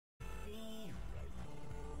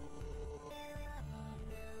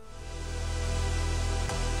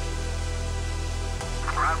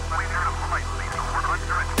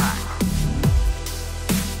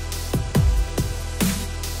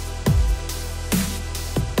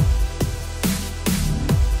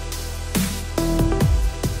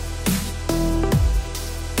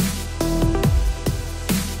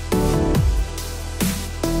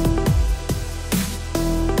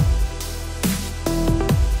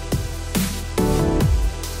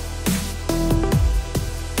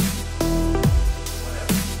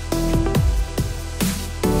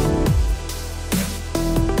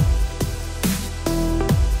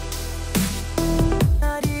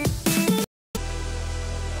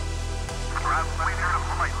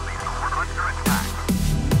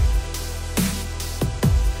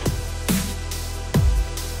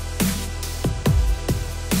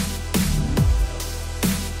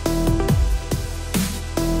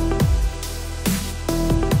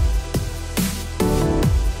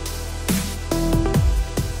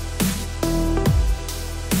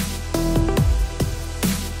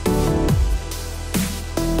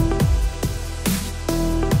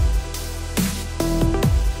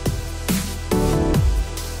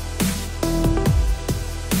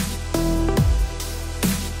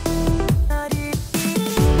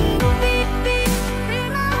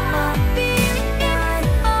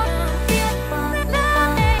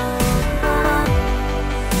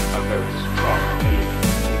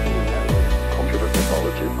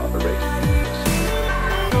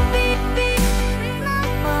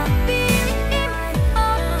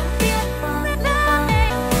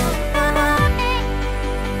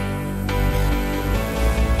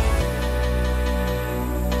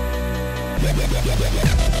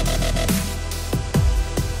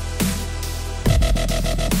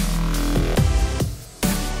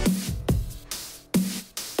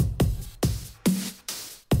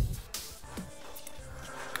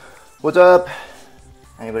What's up?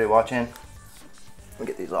 Anybody watching? Let me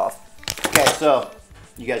get these off. Okay, so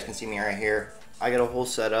you guys can see me right here. I got a whole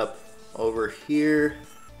setup over here.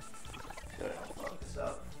 Go ahead and plug this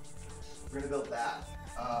up. We're gonna build that.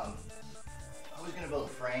 I was gonna build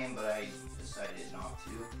a frame, but I decided not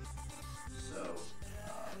to. So,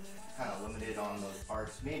 kind of limited on those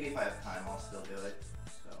parts. Maybe if I have time, I'll still do it.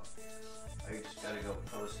 So, I just gotta go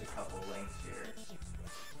post a couple links here,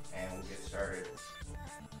 and we'll get started.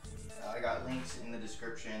 I got links in the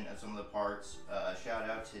description of some of the parts. Shout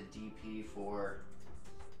out to DP for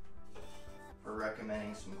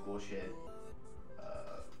recommending some cool shit.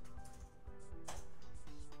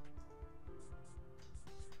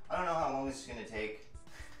 I don't know how long this is gonna take.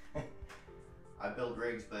 I build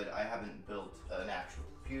rigs, but I haven't built an actual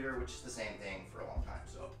computer, which is the same thing for a long time.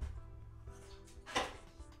 So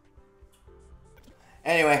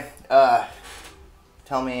anyway,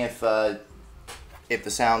 tell me if the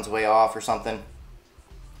sound's way off or something,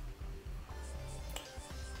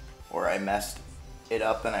 or I messed it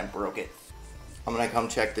up and I broke it. I'm gonna come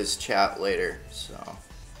check this chat later, so.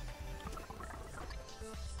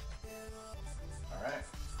 Alright.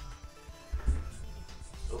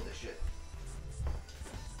 Build this shit.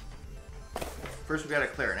 First we gotta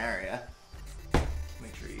clear an area.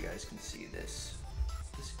 Make sure you guys can see this.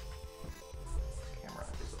 This camera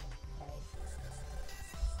is off.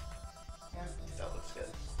 Yeah, that looks good.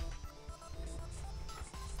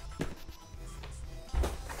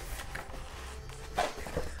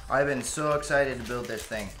 I've been so excited to build this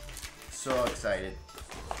thing. So excited.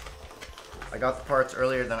 I got the parts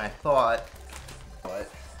earlier than I thought,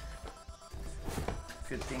 but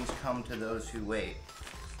good things come to those who wait.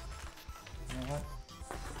 You know what?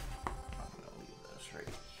 I'm gonna leave this right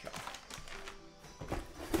here.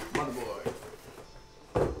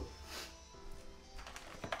 Motherboard.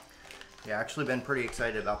 Yeah, actually been pretty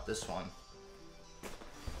excited about this one.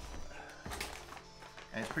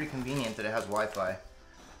 And it's pretty convenient that it has Wi-Fi.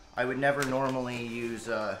 I would never normally use,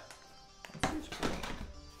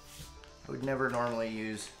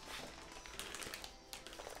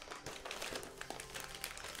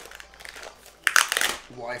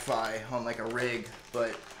 Wi-Fi on like a rig, but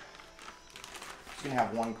it's gonna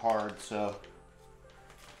have one card, so.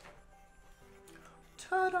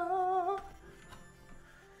 Ta-da!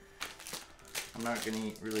 I'm not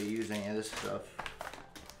gonna really use any of this stuff.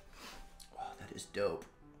 Oh, that is dope.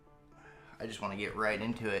 I just want to get right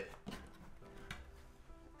into it.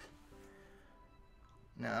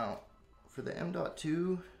 Now, for the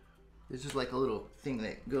M.2, this is like a little thing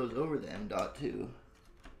that goes over the M.2.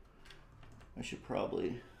 I should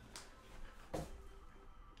probably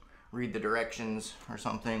read the directions or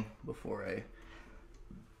something before I...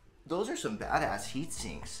 Those are some badass heat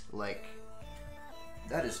sinks. Like,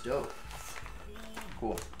 that is dope.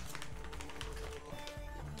 Cool.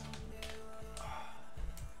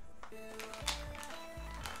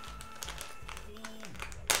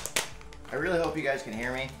 I really hope you guys can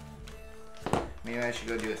hear me. Maybe I should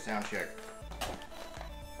go do a sound check.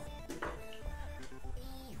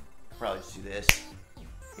 Probably just do this.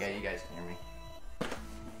 Yeah, you guys can hear me.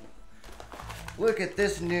 Look at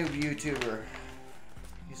this noob YouTuber.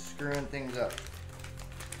 He's screwing things up.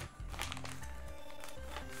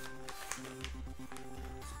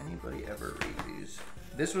 Does anybody ever read these?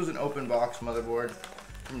 This was an open box motherboard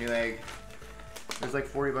from Newegg. It was like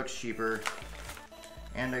 40 bucks cheaper.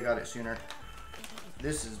 And I got it sooner.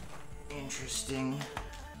 This is interesting.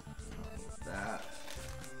 That.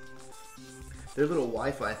 Their little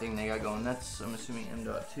Wi-Fi thing they got going. That's, I'm assuming,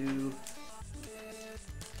 M.2.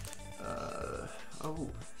 Oh,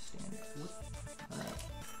 stand up. What? Alright.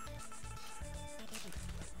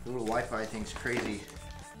 The little Wi-Fi thing's crazy.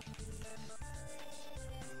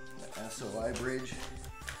 The SOI bridge.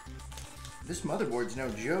 This motherboard's no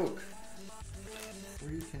joke. Where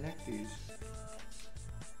do you connect these?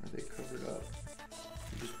 Are they covered up?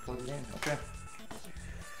 You just plug it in. Okay.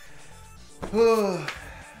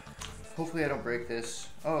 Hopefully I don't break this.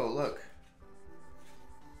 Oh, look.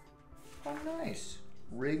 Oh, nice.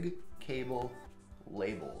 Rig cable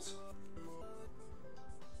labels.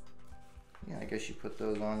 Yeah, I guess you put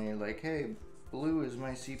those on and you're like, hey, blue is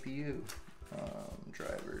my CPU.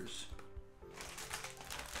 Drivers.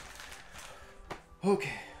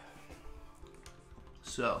 Okay.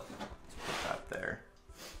 So, let's put that there.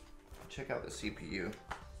 Check out the CPU.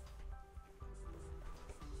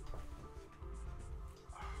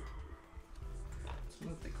 Let's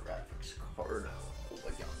move the graphics card over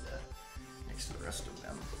down next to the rest of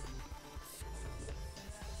them.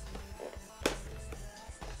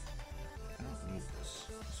 I don't need this.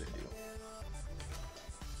 Yes, I do.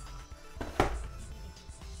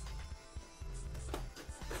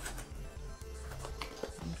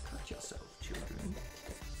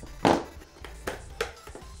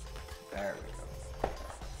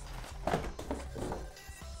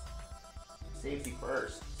 safety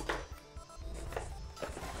first.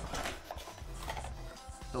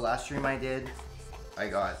 The last stream I did, I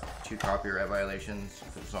got 2 copyright violations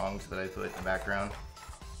for songs that I put in the background.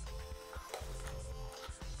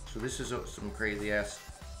 So this is some crazy ass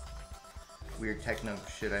weird techno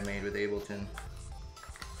shit I made with Ableton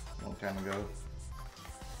a long time ago.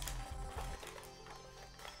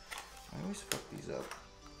 I always fuck these up.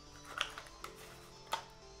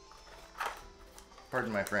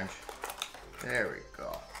 Pardon my French. There we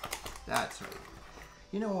go. That's right.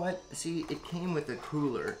 You know what? See, it came with a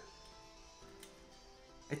cooler.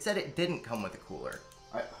 It said it didn't come with a cooler.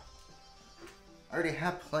 I already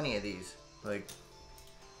have plenty of these. Like,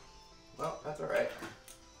 well, that's alright.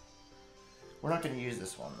 We're not going to use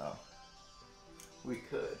this one, though. We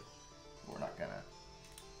could. We're not going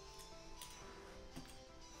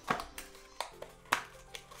to.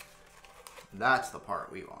 That's the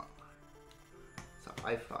part we want. So,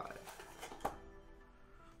 high five.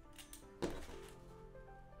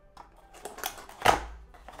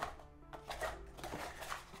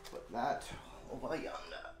 Put that over yonder.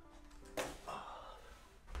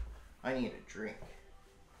 I need a drink.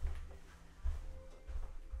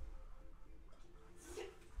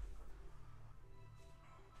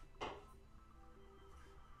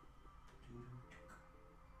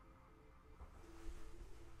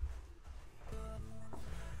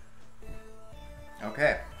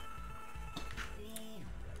 Okay.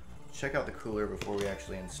 Check out the cooler before we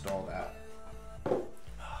actually install that.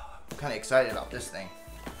 I'm kind of excited about this thing.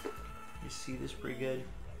 You see this pretty good?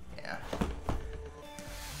 Yeah.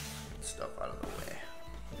 Get stuff out of the way.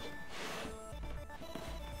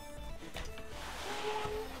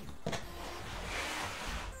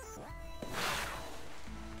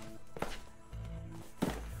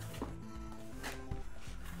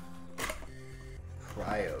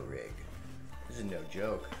 Cryo rig. This is no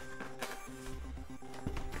joke.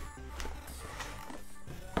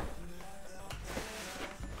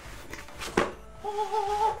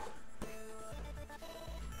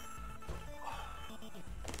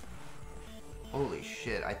 Holy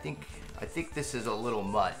shit, I think this is a little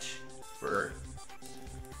much for...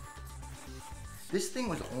 This thing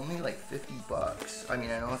was only like 50 bucks. I mean,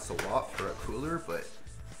 I know it's a lot for a cooler, but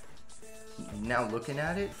now looking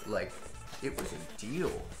at it, like, it was a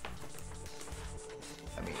deal.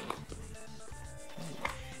 I mean, holy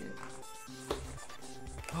shit.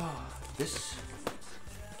 Oh, this...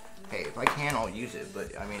 Hey, if I can, I'll use it,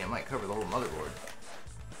 but I mean, it might cover the whole motherboard.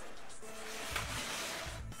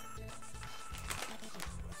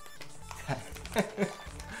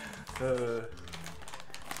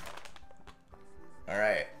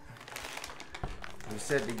 Alright. We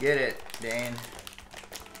said to get it, Dane.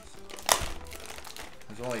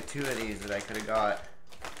 There's only 2 of these that I could have got.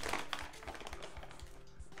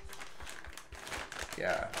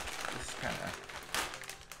 Yeah, this is kind of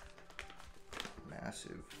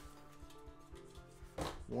massive.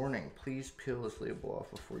 Warning, please peel this label off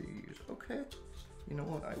before you use it. Okay, you know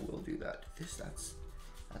what, I will do that. That's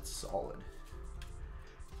solid.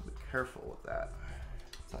 Be careful with that.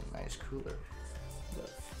 It's a nice cooler. Let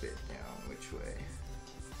it fit down which way?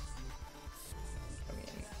 I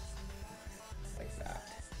mean, like that,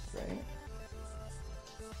 right?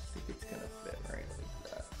 I think it's gonna fit right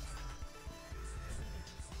like that.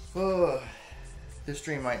 Oh, this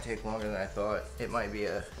stream might take longer than I thought. It might be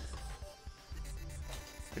a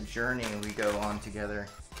journey we go on together,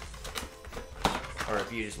 or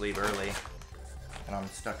if you just leave early and I'm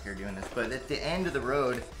stuck here doing this. But at the end of the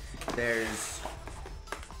road, there's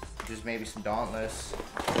just maybe some Dauntless,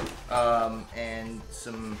 and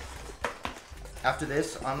some. After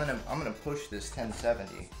this, I'm gonna push this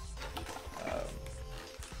 1070. Oh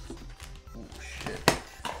shit,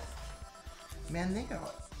 man, they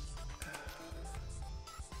got.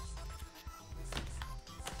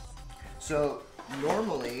 So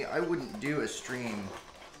normally I wouldn't do a stream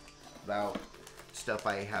about stuff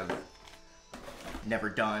I have never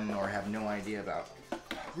done or have no idea about.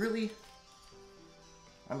 Really?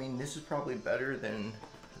 I mean, this is probably better than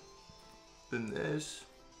this.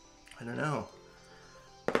 I don't know.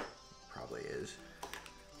 Probably is.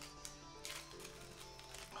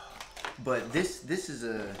 But this is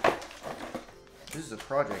a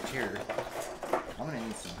project here. I'm gonna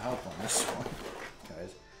need some help on this one,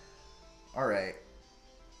 guys. All right.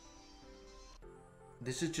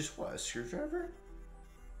 This is just what, a screwdriver?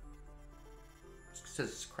 It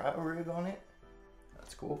says cryo rig on it.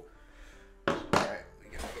 That's cool. All right, we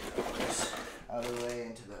gotta get this out of the way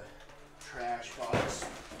into the trash box.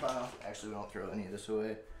 Actually, we don't throw any of this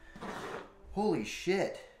away. Holy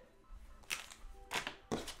shit.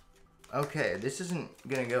 Okay, this isn't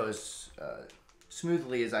gonna go as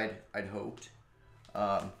smoothly as I'd hoped.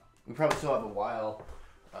 We probably still have a while.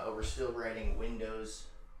 We're still writing Windows.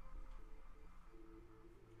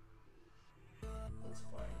 Let's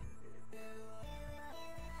find it.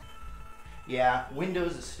 Yeah,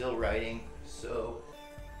 Windows is still writing, so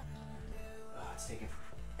it's taking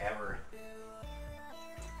forever.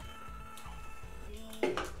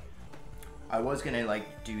 I was gonna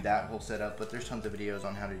like do that whole setup, but there's tons of videos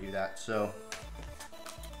on how to do that. So,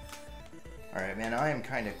 all right, man, I am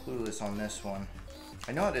kind of clueless on this one.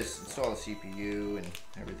 I know how to install the CPU and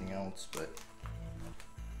everything else, but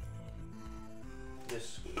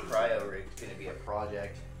this cryo rig is gonna be a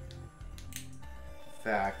project. In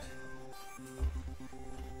fact,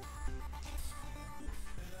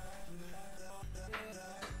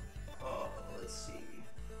 let's see.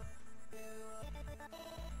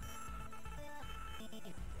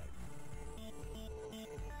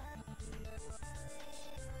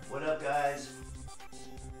 What up, guys?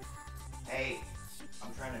 Hey,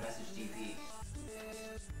 I'm trying to message DP.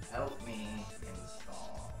 Help me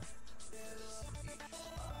install this H5.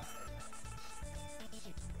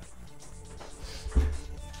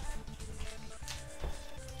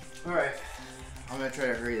 Alright, I'm gonna try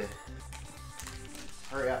to hurry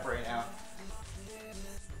up right now.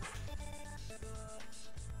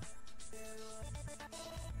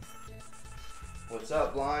 What's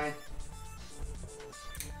up, Blind?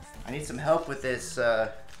 I need some help with this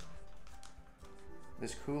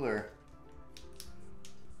this cooler.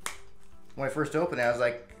 When I first opened it, I was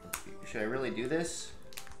like, should I really do this?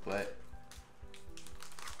 But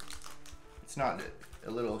it's not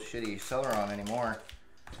a little shitty Celeron anymore.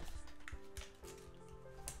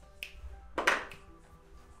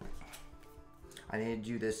 I need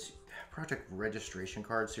to do this project registration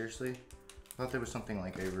card, seriously. I thought there was something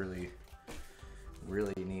like I really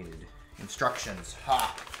needed. Instructions,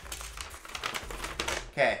 ha!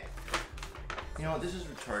 Okay. You know what, this is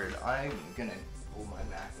retarded. I'm gonna pull my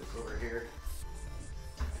MacBook over here.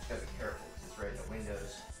 I just gotta be careful because it's right in the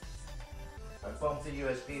Windows. If I bump the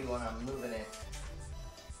USB when I'm moving it,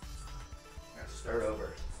 I gotta start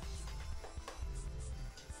over.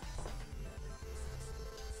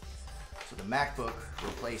 So the MacBook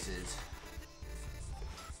replaces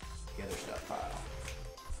the other stuff file.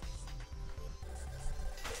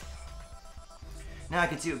 Now I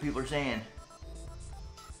can see what people are saying.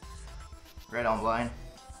 Right on, Blind.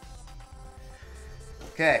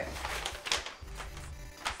 Okay.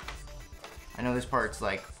 I know this part's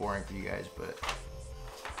like boring for you guys, but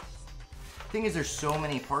the thing is there's so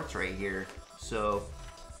many parts right here. So,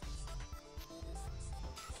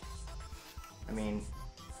 I mean,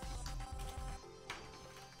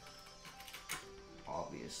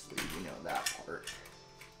 obviously we know that part.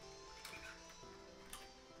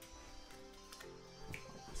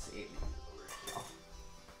 Let's see.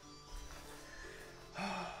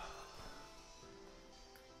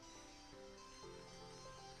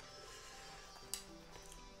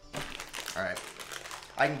 All right,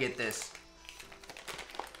 I can get this.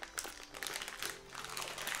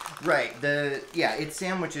 Right, yeah, it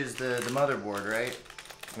sandwiches the motherboard, right?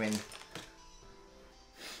 I mean,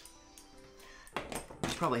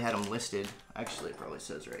 he's probably had them listed. Actually, it probably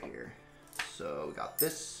says right here. So we got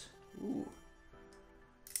this, ooh,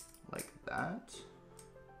 like that.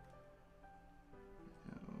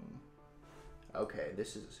 Okay,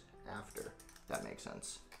 this is after. That makes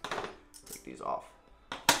sense. Take these off.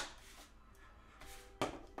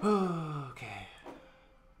 Okay.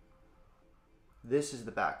 This is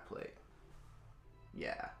the back plate.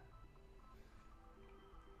 Yeah.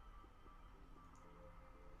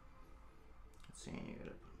 Let's see, you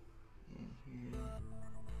gotta in here.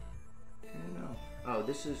 I don't know. Oh,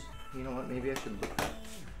 this is, you know what, maybe I should look at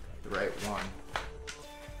the right one.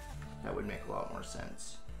 That would make a lot more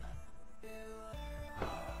sense.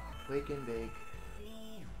 Wake and bake.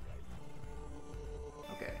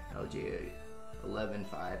 Okay, LG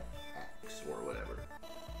 11.5X or whatever.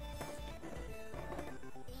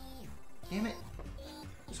 Damn it.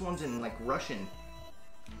 This one's in like Russian.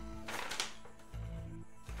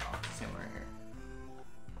 Oh, it's the same right here.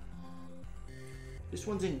 This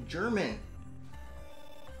one's in German.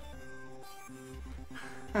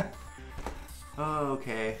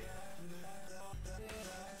 Okay.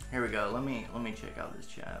 Here we go. Let me check out this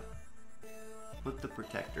chat. Put the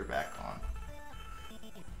protector back on.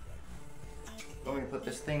 Want me to put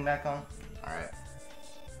this thing back on? Alright.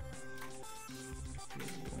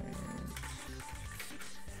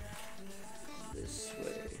 This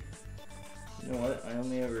way. You know what? I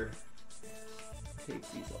only ever take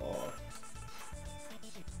these off.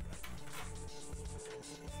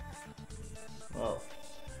 Oh.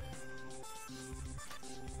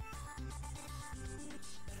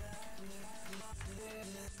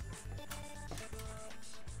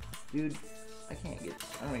 Dude, I can't get,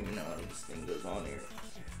 I don't even know how this thing goes on here.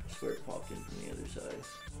 I swear it popped in from the other side.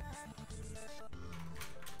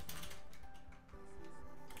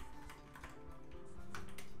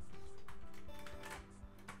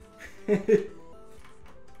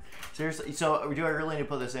 Seriously, so do I really need to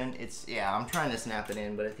put this in? It's, yeah, I'm trying to snap it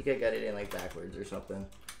in, but I think I got it in like backwards or something.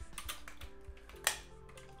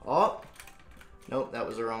 Oh, nope, that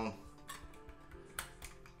was the wrong.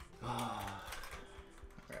 Oh.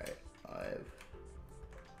 Alright, I have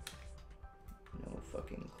no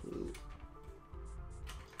fucking clue.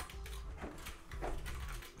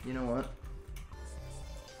 You know what?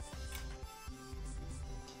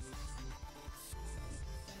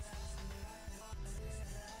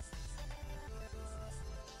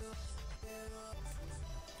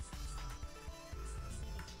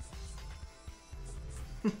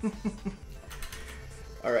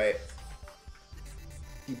 All right,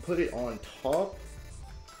 you put it on top.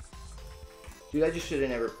 Dude, I just should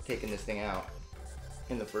have never taken this thing out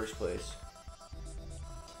in the first place.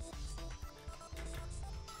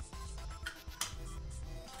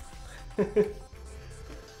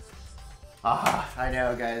 I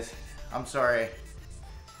know, guys, I'm sorry.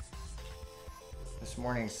 This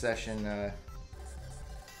morning's session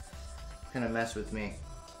kind of messed with me.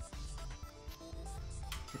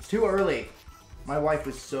 It's too early. My wife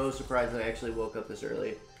was so surprised that I actually woke up this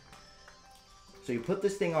early. So you put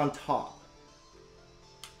this thing on top.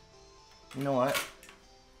 You know what?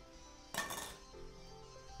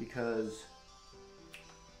 Because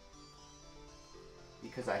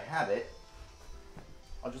I have it,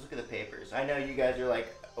 I'll just look at the papers. I know you guys are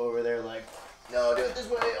like over there like, no, do it this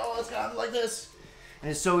way. Oh, it's kind of like this. And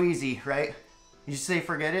it's so easy, right? You just say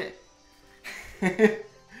forget it.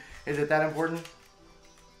 Is it that important?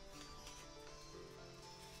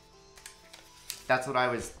 That's what I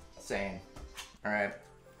was saying. All right.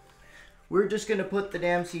 We're just gonna put the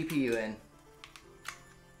damn CPU in.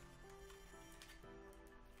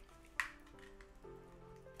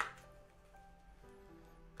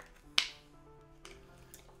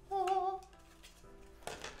 All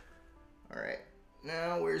right.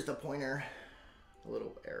 Now where's the pointer? The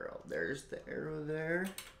little arrow. There's the arrow there.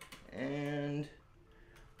 And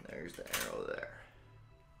there's the arrow there.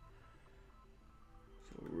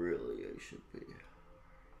 So really I should be.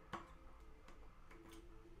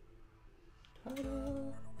 Ta-da.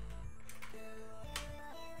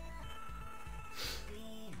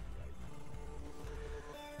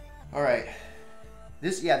 All right.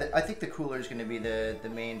 This, yeah, I think the cooler is going to be the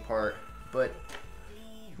main part, but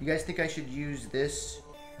you guys think I should use this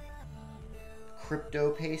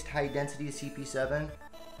crypto paste high density CP7?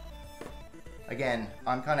 Again,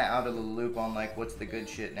 I'm kind of out of the loop on like what's the good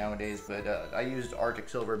shit nowadays, but I used Arctic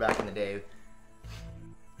Silver back in the day.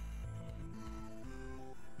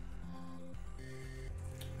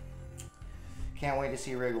 Can't wait to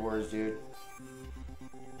see Rig Wars, dude.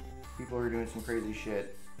 People are doing some crazy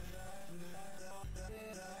shit.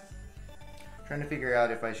 Trying to figure out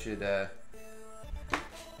if I should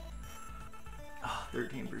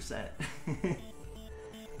 13%.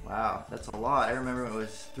 Wow, that's a lot. I remember when it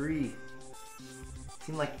was 3. It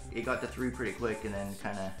seemed like it got to 3 pretty quick and then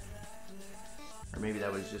kind of, or maybe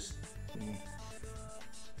that was just me.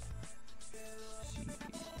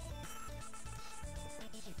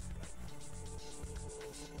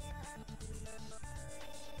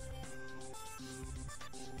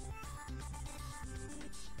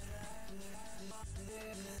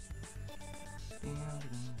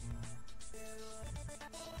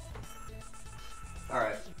 All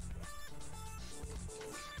right.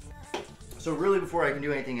 So really, before I can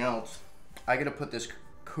do anything else, I gotta put this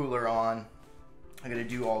cooler on. I gotta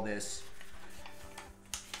do all this.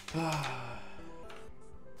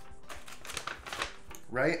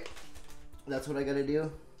 Right? That's what I gotta do.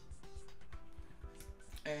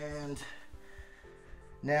 And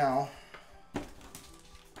now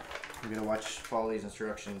we're gonna follow these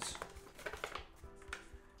instructions.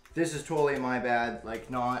 This is totally my bad, like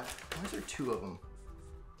not, why is there 2 of them?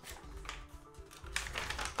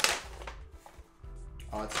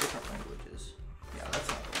 Oh, it's different languages. Yeah, that's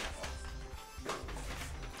not the one.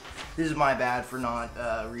 This is my bad for not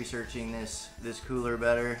researching this cooler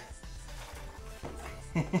better.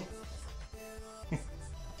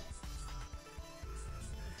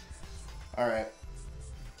 All right.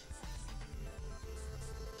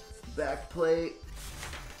 Back plate.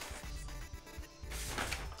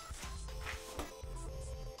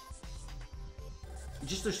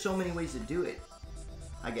 Just there's so many ways to do it.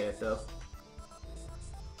 I get it though.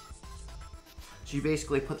 So you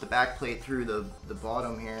basically put the back plate through the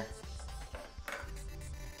bottom here.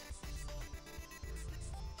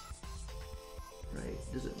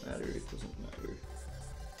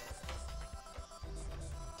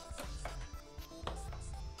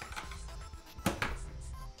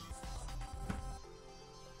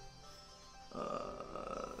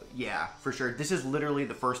 yeah, for sure. This is literally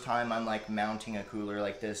the first time I'm like mounting a cooler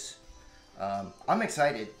like this. I'm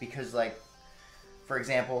excited because, like, for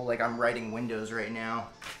example, like I'm writing Windows right now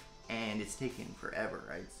and it's taking forever.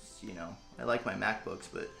 You know, I like my MacBooks,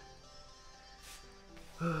 but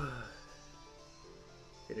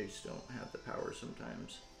they just don't have the power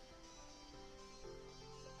sometimes.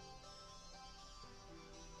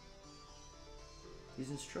 These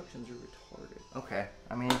instructions are retarded. Okay,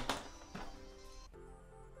 I mean,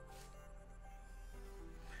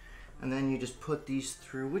 and then you just put these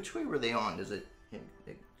through. Which way were they on? Did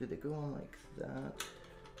they go on like that?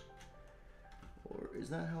 Or is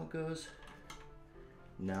that how it goes?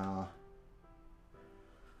 Nah.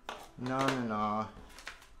 Nah.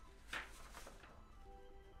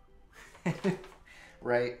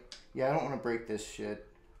 Right? Yeah, I don't want to break this shit.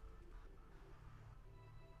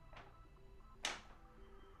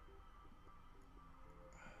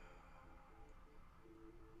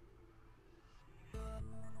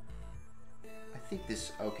 I think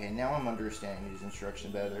this, okay, now I'm understanding these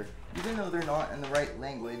instructions better. Even though they're not in the right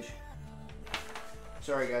language.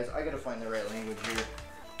 Sorry guys, I gotta find the right language here.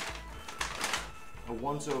 A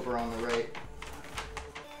once over on the right.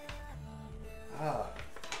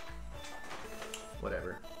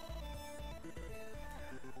 Whatever.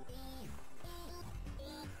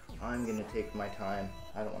 I'm gonna take my time.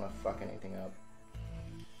 I don't want to fuck anything up.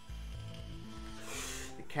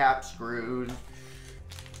 The cap screws.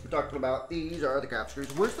 We're talking about these are the cap screws.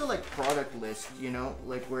 Where's the like product list, you know,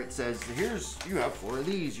 like where it says here's, you have 4 of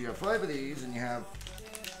these, you have 5 of these, and you have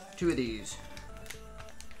 2 of these.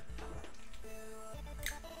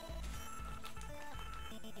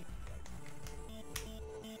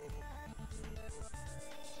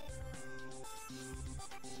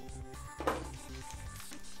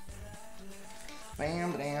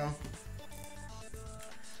 Bam, bam.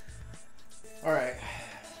 All right.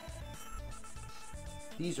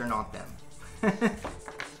 These are not them.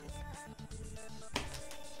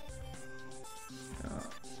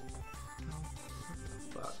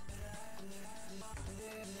 Fuck.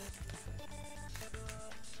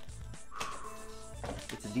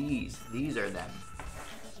 It's these. These are them.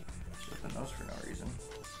 Just open those for no reason.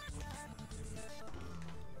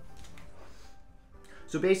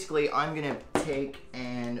 So basically, I'm gonna take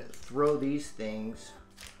and throw these things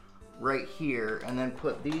right here and then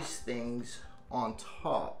put these things on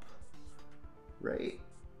top, right?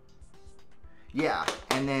 Yeah,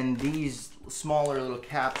 and then these smaller little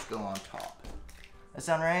caps go on top. That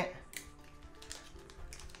sound right?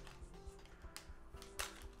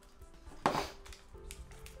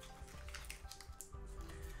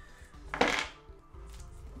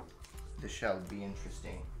 This shall be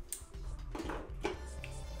interesting.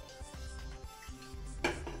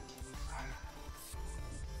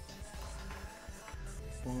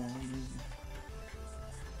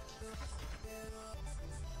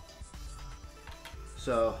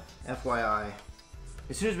 So, FYI,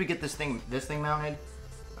 as soon as we get this thing mounted,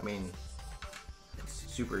 I mean, it's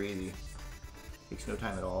super easy. Takes no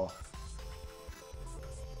time at all.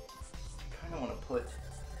 I kind of want to put,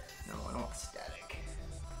 no, I don't want static.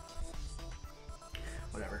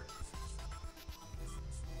 Whatever.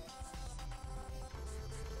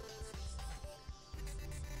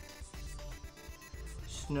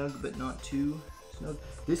 Snug, but not too snug.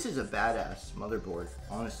 This is a badass motherboard.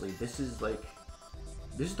 Honestly, this is like,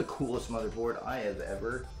 this is the coolest motherboard I have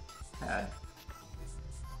ever had.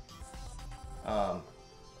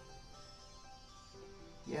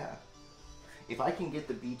 Yeah. If I can get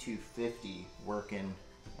the B250 working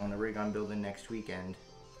on the rig I'm building next weekend,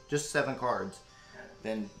 just 7 cards,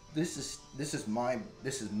 then this is mine.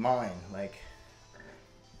 Like,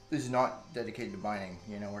 this is not dedicated to binding,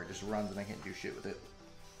 you know, where it just runs and I can't do shit with it.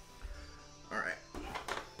 All right.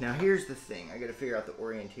 Now here's the thing. I got to figure out the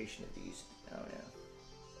orientation of these. Oh yeah.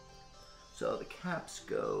 So the caps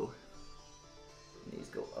go, and these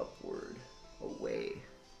go upward, away.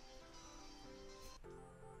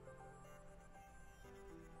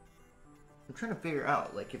 I'm trying to figure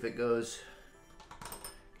out, like, if it goes,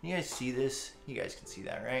 can you guys see this? You guys can see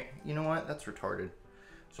that, right? You know what? That's retarded.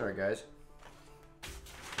 Sorry, guys.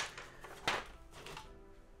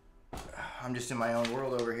 I'm just in my own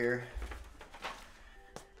world over here.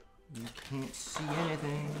 You can't see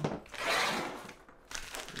anything.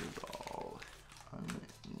 It's all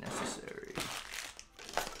unnecessary.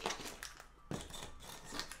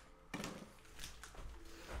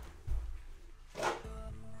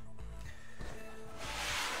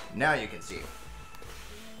 Now you can see.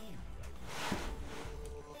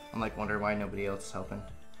 I'm like wondering why nobody else is helping.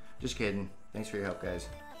 Just kidding. Thanks for your help, guys.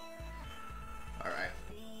 All right.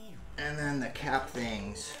 And then the cap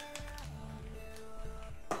things.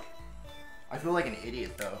 I feel like an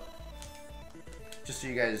idiot though. Just so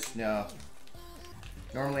you guys know.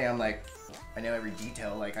 Normally I'm like, I know every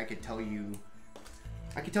detail. Like I could tell you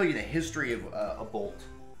the history of a bolt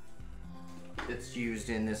that's used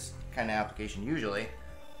in this kind of application usually,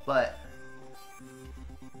 but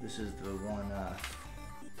this is the one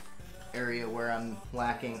area where I'm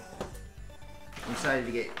lacking. I'm excited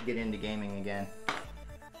to get into gaming again.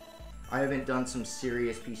 I haven't done some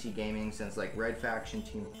serious PC gaming since like Red Faction,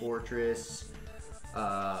 Team Fortress,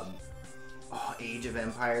 Age of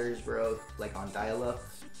Empires, bro, like on dial-up.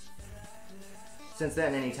 Since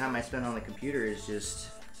then, any time I spend on the computer is just...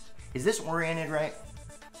 Is this oriented right?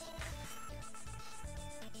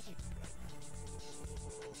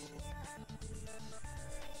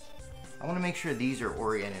 I want to make sure these are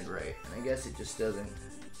oriented right, and I guess it just doesn't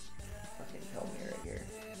fucking tell me right here.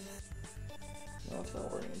 No, it's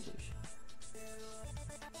not orientation.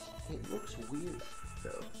 It looks weird,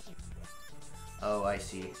 though. Oh, I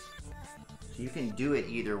see. So you can do it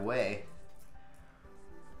either way.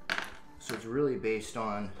 So it's really based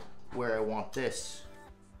on where I want this,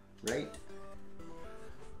 right?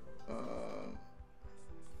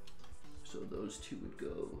 So those two would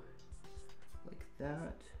go like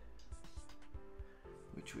that,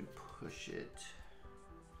 which would push it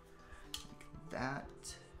like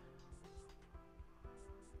that.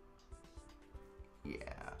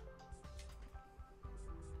 Yeah.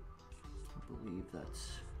 I believe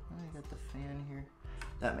that's, I got the fan here.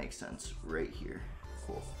 That makes sense right here.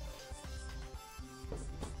 Cool.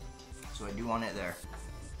 So I do want it there.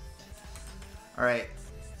 All right,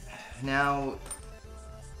 now,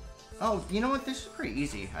 oh, you know what? This is pretty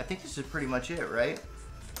easy. I think this is pretty much it, right?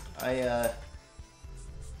 How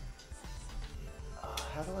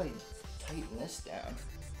do I tighten this down?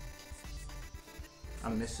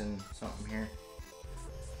 I'm missing something here.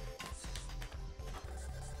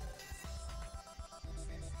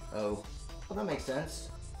 Oh, well, that makes sense.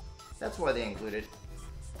 That's why they included.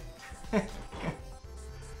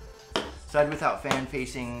 Side without fan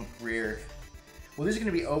facing rear. Well, this is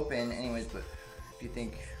going to be open anyways, but if you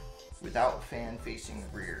think without fan facing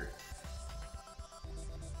rear.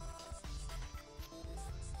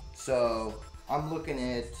 So I'm looking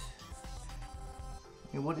at,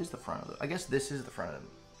 what is the front of it? I guess this is the front of them,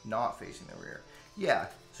 not facing the rear. Yeah,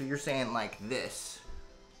 so you're saying like this.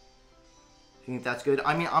 You think that's good?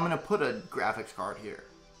 I mean, I'm going to put a graphics card here.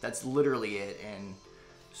 That's literally it, and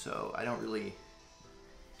so I don't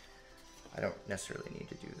necessarily need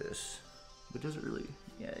to do this. But does it really?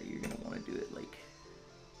 Yeah, you're going to want to do it like...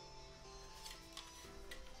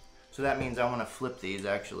 So that means I want to flip these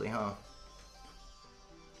actually, huh?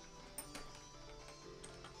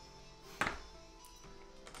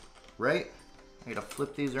 Right? I gotta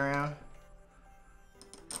flip these around.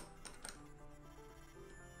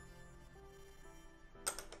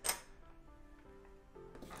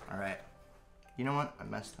 Alright. You know what? I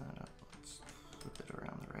messed that up. Let's flip it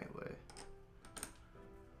around the right way.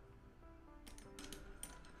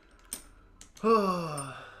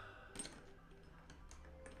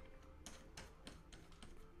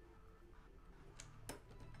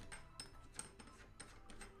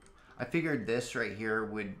 I figured this right here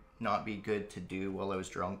would not be good to do while I was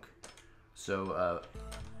drunk. So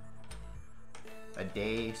a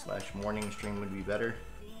day / morning stream would be better.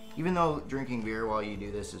 Even though drinking beer while you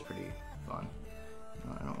do this is pretty fun.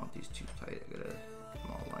 No, I don't want these too tight. I gotta get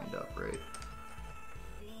them all lined up right.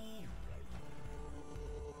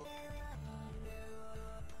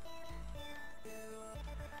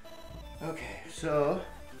 Okay, so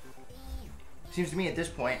seems to me at this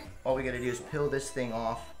point all we gotta do is peel this thing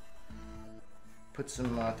off, put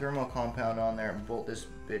some thermal compound on there, and bolt this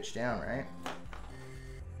bitch down, right?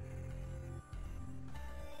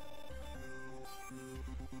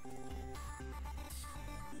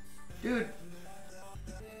 Dude,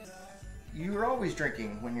 you're always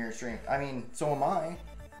drinking when you're streaming. I mean, so am I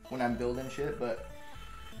when I'm building shit, but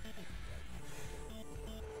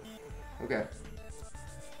okay.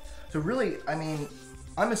 So really, I mean,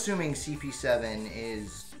 I'm assuming CP7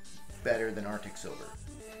 is better than Arctic Silver.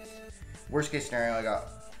 Worst case scenario, I got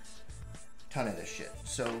a ton of this shit.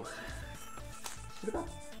 So, what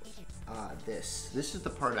about this? This is the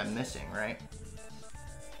part I'm missing, right?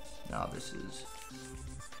 No, this is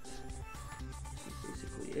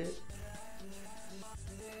basically it.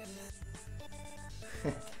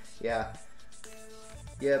 Yeah.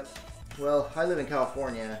 Yep. Well, I live in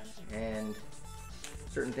California, and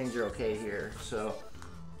certain things are okay here, so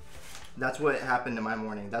that's what happened to my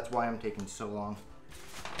morning. That's why I'm taking so long.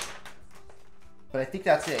 But I think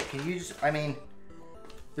that's it. Can you just, I mean,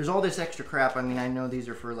 there's all this extra crap. I mean, I know these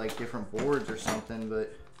are for like different boards or something,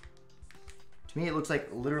 but To me, it looks like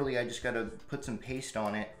literally I just gotta put some paste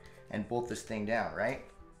on it and bolt this thing down, right?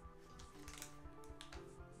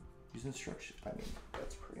 Use instructions. I mean,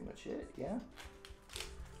 that's pretty much it, yeah?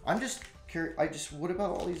 I'm just curious, what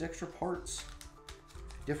about all these extra parts?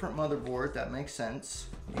 Different motherboard, that makes sense.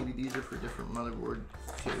 Maybe these are for different motherboard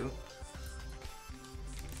too.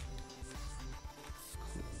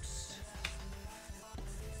 Oops.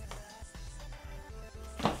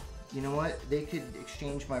 You know what? They could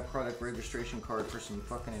exchange my product registration card for some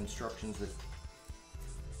fucking instructions that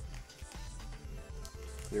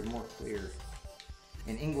they're more clear.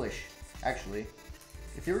 In English, actually.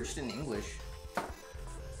 If they were just in English.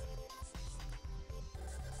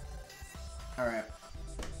 Alright.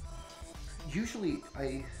 Usually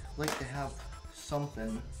I like to have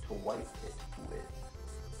something to wipe it with.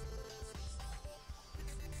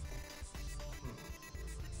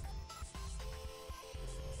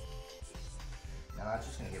 Now it's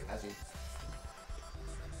just gonna get messy.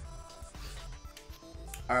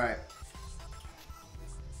 Alright.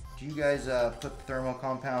 Do you guys put the thermal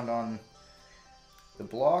compound on the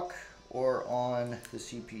block or on the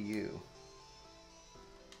CPU?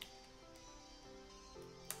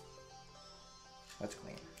 That's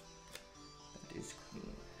clean. That is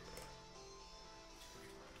clean.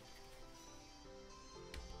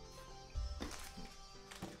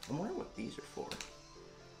 I'm wondering what these are for.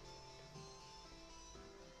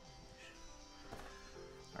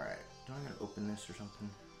 Alright, do I gotta open this or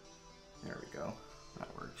something? There we go. That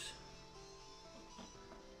works.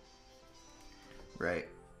 Right.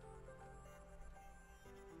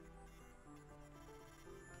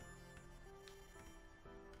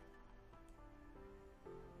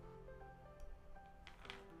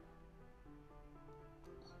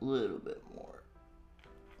 A little bit more.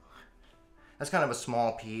 That's kind of a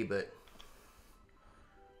small P, but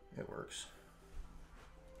it works.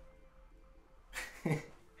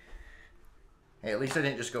 Hey, at least I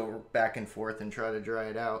didn't just go back and forth and try to dry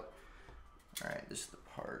it out. All right, this is the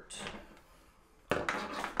part. You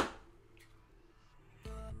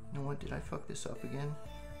know what, did I fuck this up again?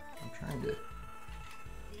 I'm trying to...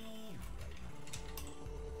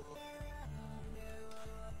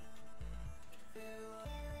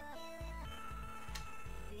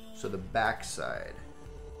 So the back side,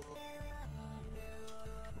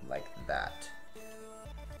 like that.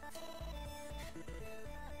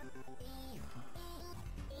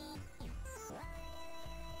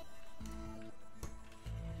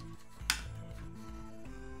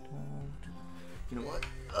 You know what?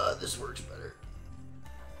 This works better.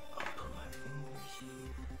 I'll put my fingers here.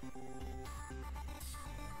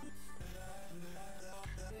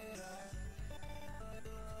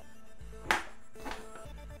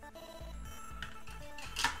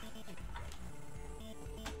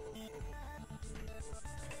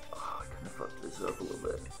 Oh, I kind of fucked this up a little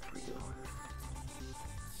bit. Here we go.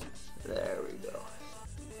 There we go.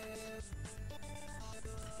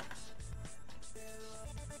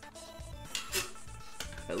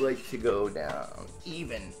 I like to go down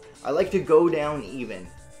even. I like to go down even.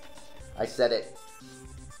 I said it.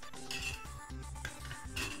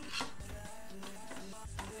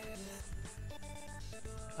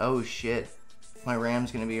 Oh shit. My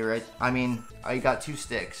RAM's gonna be right. I mean, I got 2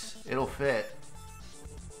 sticks. It'll fit.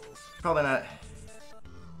 Probably not.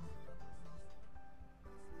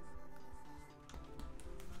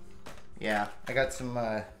 Yeah, I got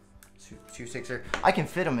some 2 sticks there. I can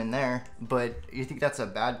fit them in there, but you think that's a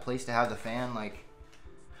bad place to have the fan? Like,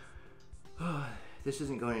 this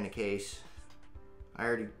isn't going in a case. I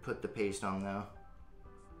already put the paste on though.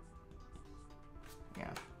 Yeah,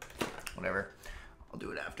 whatever. I'll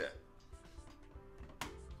do it after.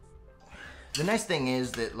 The nice thing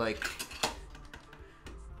is that, like,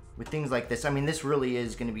 with things like this, I mean, this really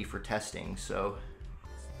is going to be for testing, so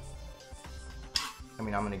I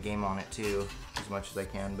mean, I'm going to game on it too as much as I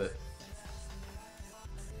can, but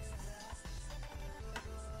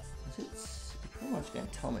it's pretty much going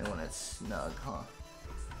to tell me when it's snug, huh?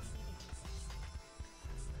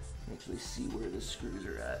 Actually see where the screws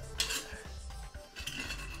are at.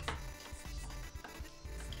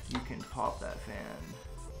 You can pop that fan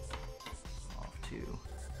off too.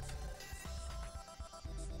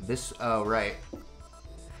 This, oh right.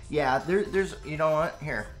 Yeah, there's, you know what?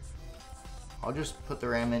 Here, I'll just put the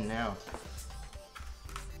RAM in now.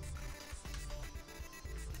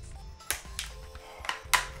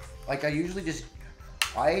 Like I usually just,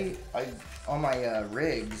 I on my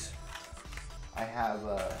rigs, I have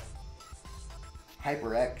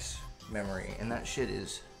HyperX memory, and that shit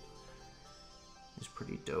is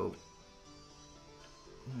pretty dope.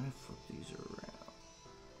 I'm gonna flip these around.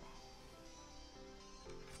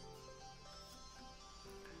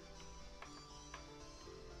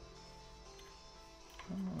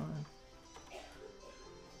 Come on.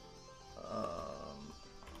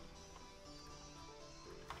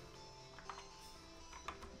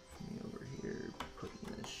 Me over here putting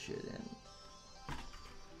this shit in.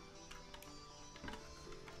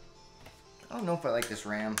 I don't know if I like this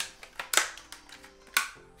RAM.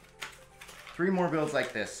 3 more builds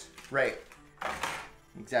like this. Right.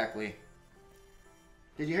 Exactly.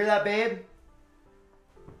 Did you hear that, babe?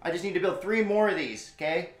 I just need to build 3 more of these,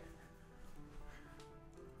 okay?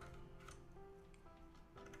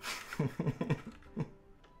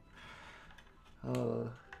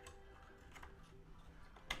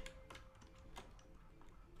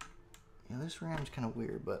 Yeah, this RAM's kind of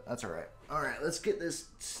weird, but that's all right. All right, let's get this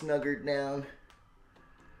snuggered down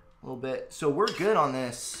a little bit. So we're good on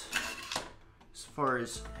this as far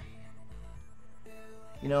as,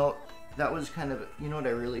 you know, that was kind of, you know what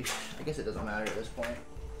I guess it doesn't matter at this point.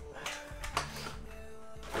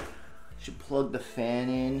 Should plug the fan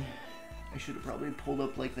in. I should have probably pulled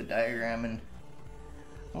up like the diagram, and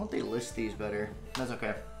why don't they list these better? That's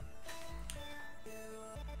okay.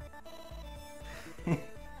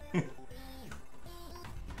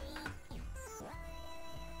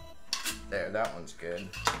 There, that one's good.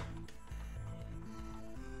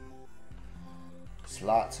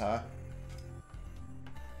 Slots, huh?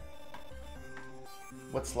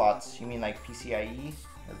 What slots? You mean like PCIe?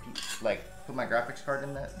 Like put my graphics card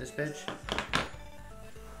in this bitch?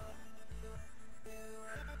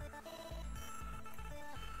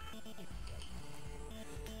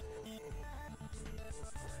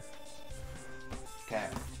 Okay.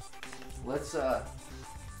 Let's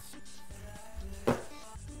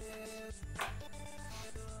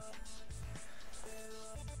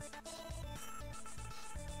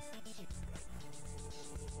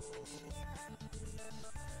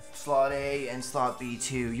slot A and slot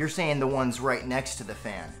B2. You're saying the ones right next to the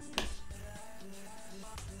fan.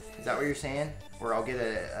 Is that what you're saying? Or I'll get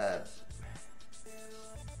a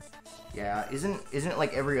yeah, isn't it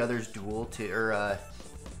like every other's dual to, or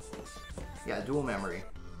yeah, dual memory.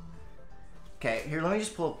 Okay, here, let me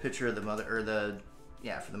just pull a picture of the for the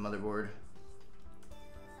motherboard.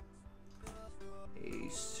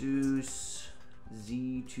 Asus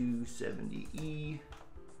Z270E.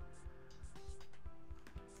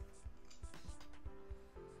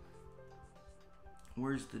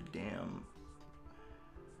 Where's the damn?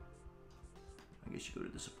 I guess you go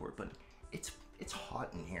to the support button. It's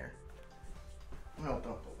hot in here. I'm gonna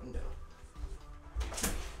open up the window.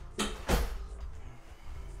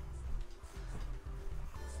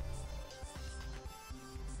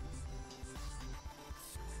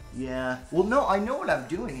 Yeah. Well, no, I know what I'm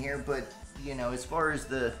doing here, but you know, as far as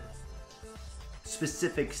the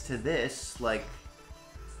specifics to this, like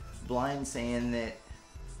Blind saying that.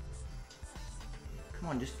 Come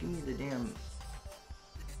on, just give me the damn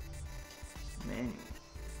manual.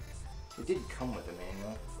 It did come with a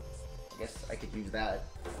manual. I guess I could use that.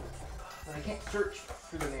 But I can't search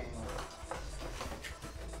for the manual.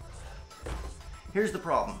 Here's the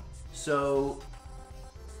problem. So,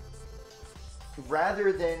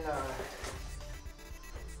 rather than,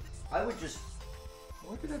 I would just,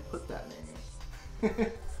 where did I put that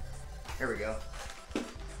manual? Here we go.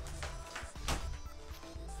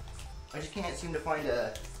 I just can't seem to find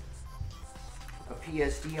a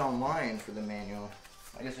PSD online for the manual.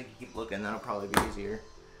 I guess I can keep looking, that'll probably be easier.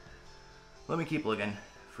 Let me keep looking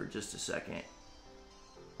for just a second.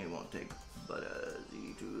 It won't take but a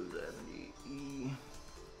Z270E.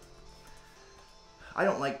 I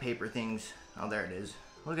don't like paper things. Oh, there it is.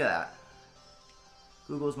 Look at that.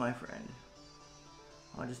 Google's my friend.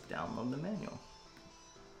 I'll just download the manual.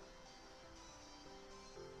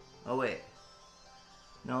 Oh wait.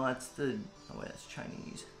 No, that's the, oh wait, that's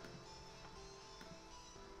Chinese.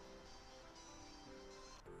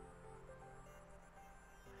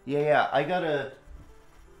 Yeah, I got a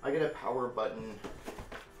power button.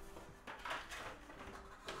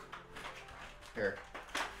 Here.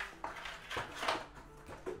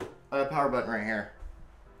 I have a power button right here.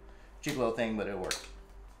 Cheap little thing, but it'll work.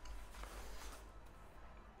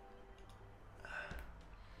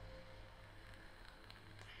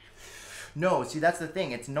 No, see, that's the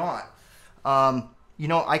thing. It's not. You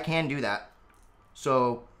know, I can do that.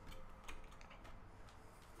 So,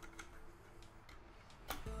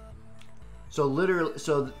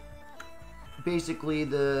 literally, basically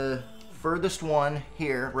the furthest one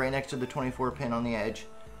here, right next to the 24 pin on the edge,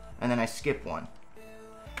 and then I skip one.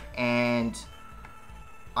 And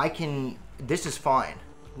I can, this is fine.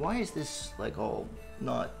 Why is this like all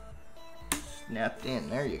not snapped in?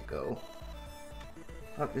 There you go.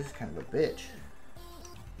 Fuck, this is kind of a bitch.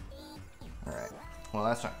 Alright, well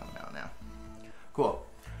that's not coming out now. Cool.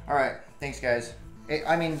 All right. Thanks, guys.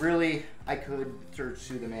 I mean, really, I could search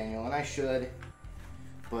through the manual, and I should,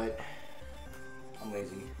 but I'm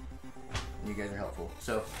lazy. And you guys are helpful.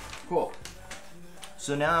 So, cool.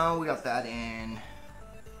 So now we got that in.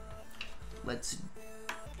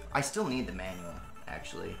 I still need the manual,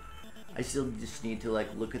 actually. I still just need to like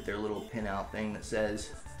look at their little pinout thing that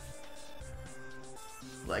says,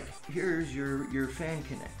 like, here's your fan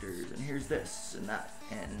connectors, and here's this and that,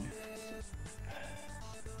 and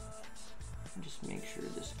just make sure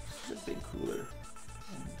this is a big cooler.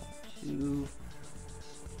 1, 2.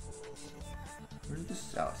 Where's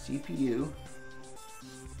this out? CPU.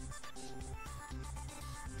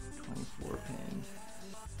 24 pin.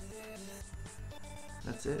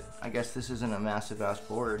 That's it. I guess this isn't a massive ass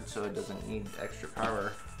board, so it doesn't need extra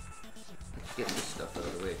power. Let's get this stuff out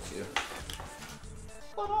of the way too.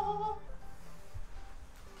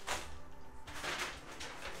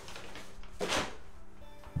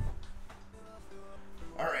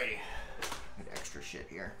 Alrighty. Got extra shit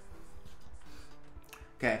here.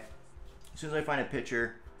 Okay. As soon as I find a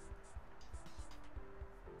picture.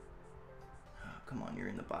 Oh, come on, you're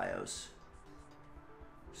in the BIOS.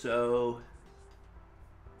 So,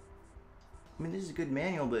 I mean, this is a good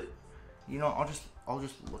manual, but you know, I'll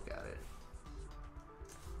just look at it.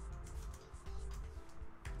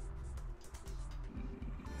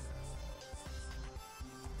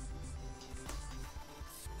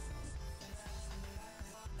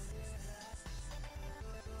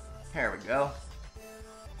 There we go.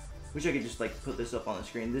 Wish I could just like put this up on the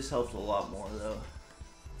screen. This helps a lot more though.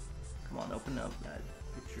 Come on, open up that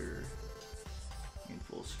picture in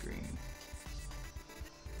full screen.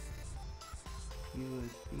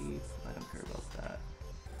 USB, I don't care about that.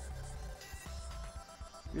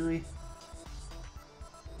 Really?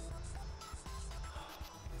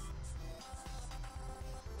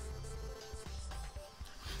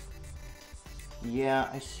 Yeah,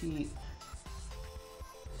 I see.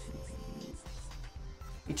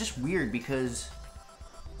 It's just weird because,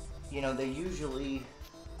 you know, they usually,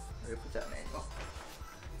 where do I put that manual?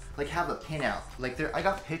 Like have a pinout. Like there, I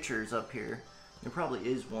got pictures up here. There probably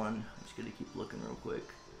is one. I'm just gonna keep looking real quick.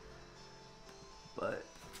 But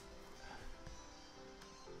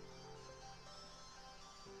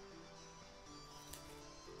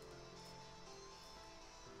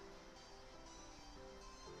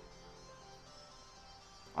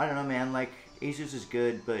I don't know, man. Like Asus is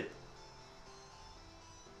good, but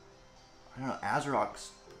I don't know.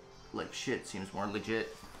 ASRock's like shit seems more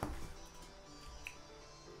legit.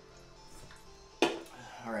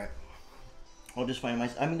 All right. I'll just find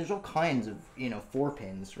I mean, there's all kinds of, you know, 4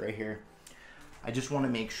 pins right here. I just want to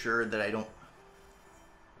make sure that I don't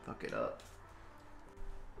fuck it up.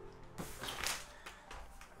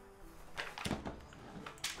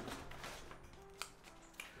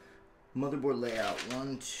 Motherboard layout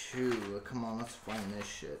 1, 2. Come on, let's find this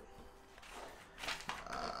shit.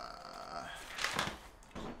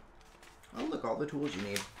 Oh, look, all the tools you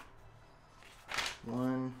need.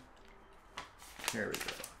 1. There we go.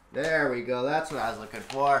 There we go. That's what I was looking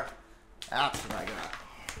for. That's what I got.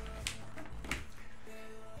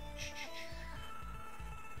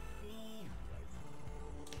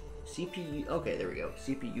 CPU. Okay, there we go.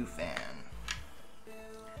 CPU fan.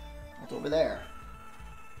 What's over there?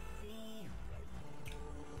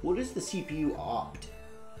 What is the CPU opt?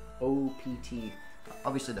 OPT.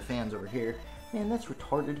 Obviously the fan's over here. Man, that's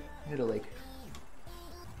retarded. I gotta like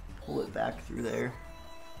pull it back through there.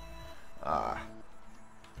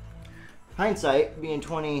 Hindsight being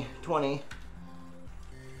 2020.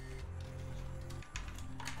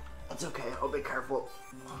 That's okay, I'll be careful.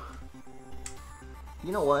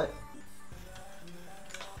 You know what?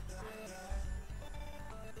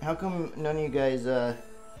 How come none of you guys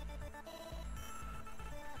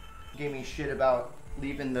gave me shit about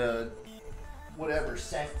leaving the whatever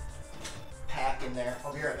scent pack in there?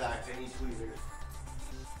 I'll be right back. I need tweezers.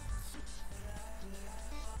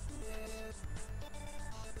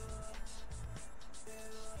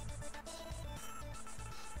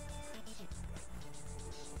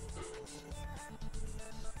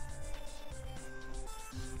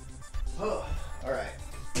 Oh, all right.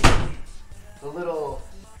 The little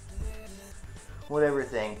whatever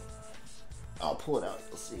thing. I'll pull it out.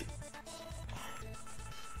 We'll see.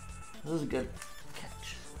 This is a good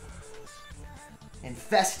catch.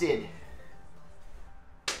 Infested.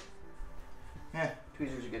 Yeah,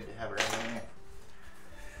 tweezers are good to have around here.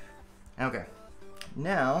 Okay.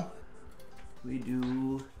 Now we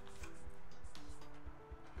do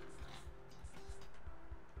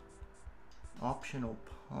optional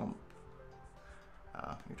pump.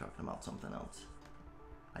 You're talking about something else.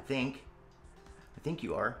 I think. think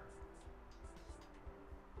you are.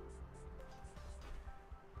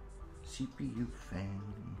 CPU fan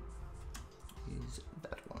is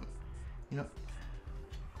that one. You know,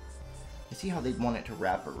 I see how they'd want it to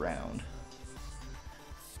wrap around,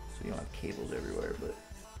 so you don't have cables everywhere, but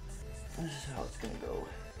this is how it's gonna go.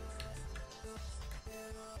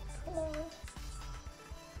 Come on.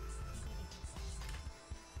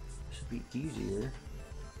 This should be easier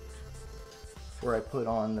before I put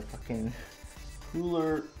on the fucking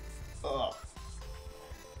cooler. Ugh.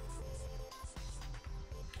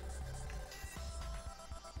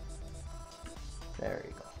 There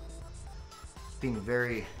you go. Being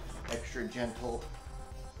very extra gentle.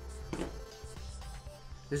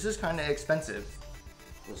 This is kind of expensive,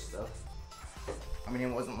 this stuff. I mean,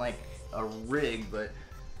 it wasn't like a rig, but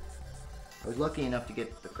I was lucky enough to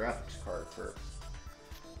get the graphics card for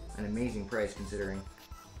an amazing price considering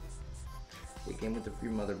it came with a free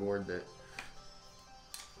motherboard that...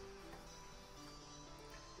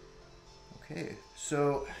 Okay,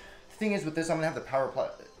 so the thing is with this, I'm gonna have the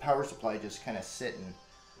power supply just kind of sitting.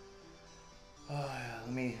 Let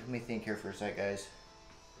me think here for a sec, guys.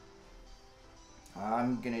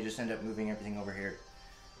 I'm gonna just end up moving everything over here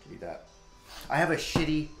to do that. I have a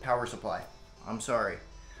shitty power supply. I'm sorry.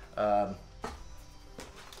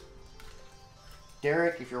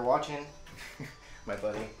 Derek, if you're watching, my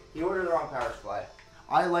buddy, he ordered the wrong power supply.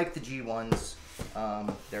 I like the G1s.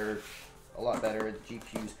 They're a lot better, the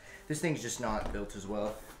GPUs. This thing's just not built as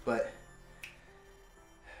well, but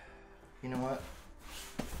you know what?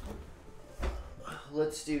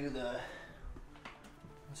 Let's do the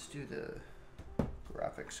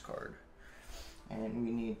graphics card. And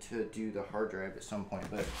we need to do the hard drive at some point,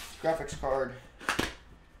 but graphics card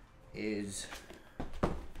is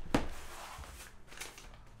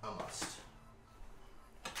a must.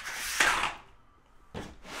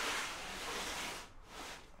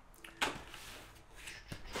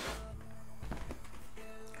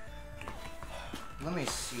 Let me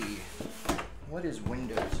see. What is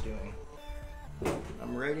Windows doing?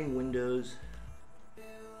 I'm writing Windows.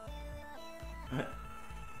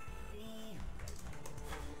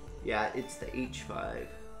 Yeah, it's the H5.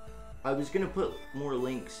 I was gonna put more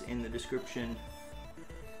links in the description,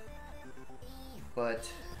 but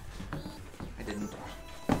I didn't.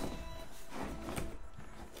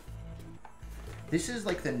 This is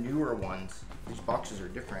like the newer ones. These boxes are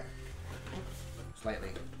different. Slightly.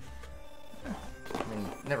 I mean,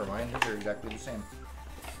 never mind, these are exactly the same.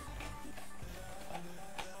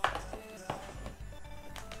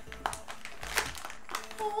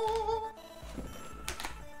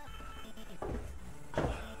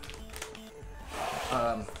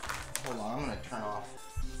 Hold on, I'm gonna turn off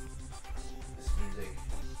this music.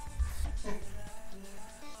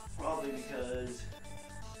 Probably because,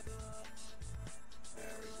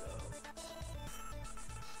 there we go.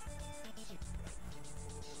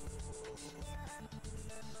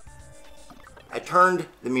 I turned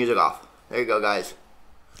the music off. There you go, guys.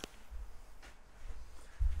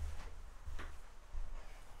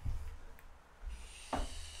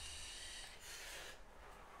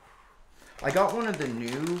 I got one of the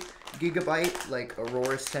new Gigabyte, like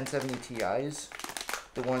Aurora 1070 Ti's.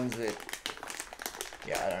 The ones that,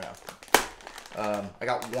 yeah, I don't know. I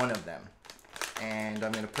got one of them. And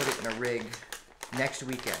I'm going to put it in a rig next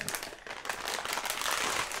weekend.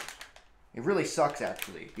 It really sucks,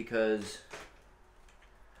 actually, because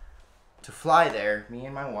to fly there, me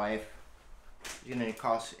and my wife, is going to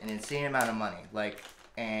cost an insane amount of money. Like,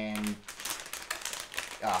 and,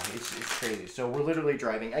 it's crazy. So we're literally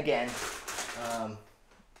driving, again,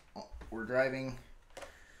 we're driving,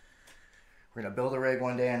 we're going to build a rig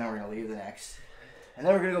one day, and then we're going to leave the next. And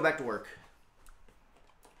then we're going to go back to work.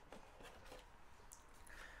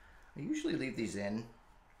 I usually leave these in,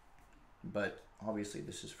 but obviously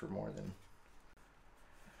this is for more than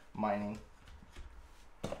mining.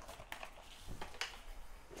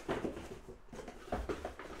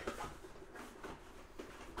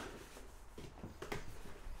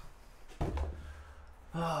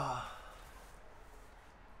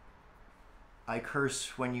 I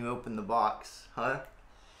curse when you open the box, huh?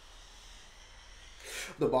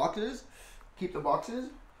 The boxes? Keep the boxes?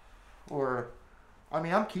 Or, I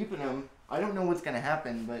mean, I'm keeping them. I don't know what's going to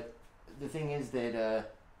happen, but the thing is that,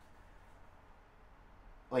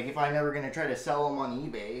 like, if I'm ever going to try to sell them on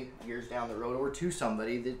eBay years down the road, or to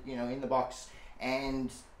somebody that, you know, in the box,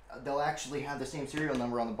 and they'll actually have the same serial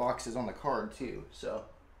number on the box as on the card, too, so.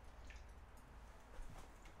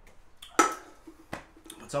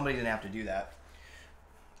 But somebody's going to have to do that.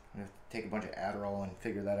 I'm going to take a bunch of Adderall and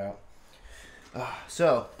figure that out.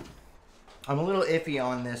 So, I'm a little iffy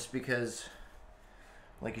on this because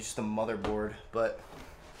like it's just a motherboard. But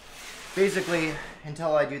basically,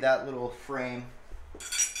 until I do that little frame,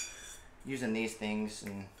 using these things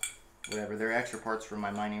and whatever, they're extra parts for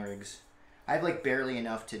my mining rigs. I have like barely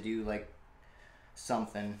enough to do like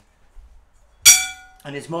something,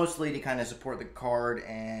 and it's mostly to kind of support the card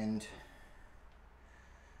and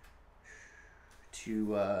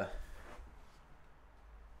to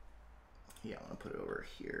yeah, I'm gonna put it over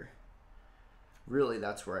here. Really,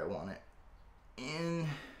 that's where I want it, in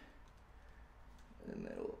the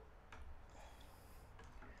middle.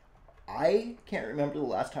 I can't remember the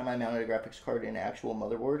last time I mounted a graphics card in an actual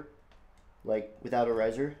motherboard, like without a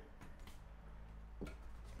riser.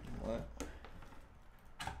 What?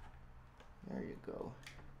 There you go.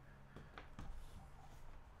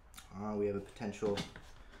 We have a potential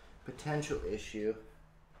issue.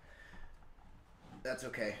 That's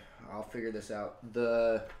okay. I'll figure this out.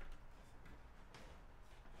 The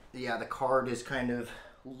card is kind of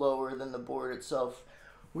lower than the board itself,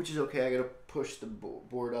 which is okay. I gotta push the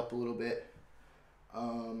board up a little bit.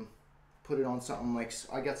 Put it on something like,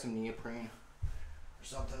 I got some neoprene or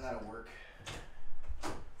something that'll work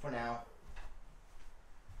for now.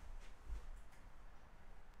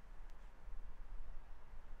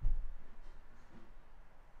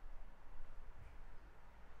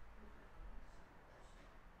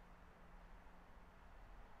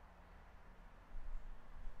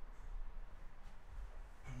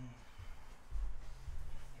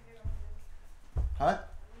 Huh?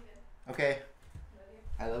 Okay.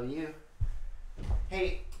 I love you.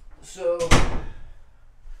 Hey, so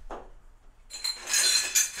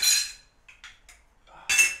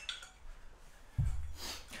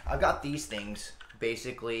I've got these things.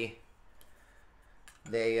 Basically,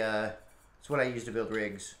 they it's what I use to build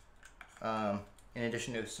rigs. In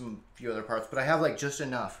addition to some few other parts, but I have like just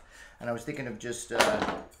enough, and I was thinking of just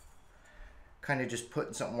kind of just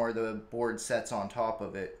putting something where the board sets on top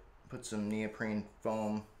of it. Put some neoprene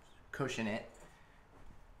foam, cushion it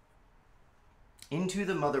into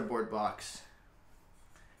the motherboard box.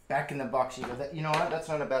 Back in the box, you go. You know what? That's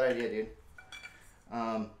not a bad idea, dude.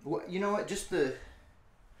 You know what? Just the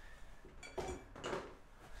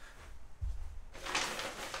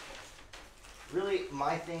really,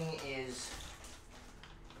 my thing is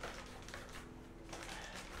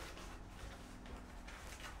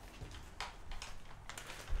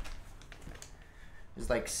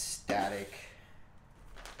like static.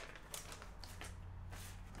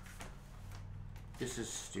 This is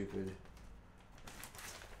stupid.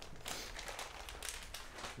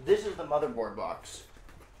 This is the motherboard box.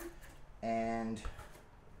 And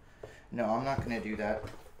no, I'm not gonna do that.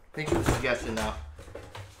 Thanks for the suggestion though.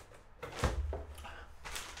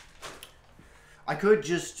 I could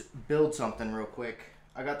just build something real quick.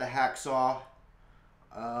 I got the hacksaw.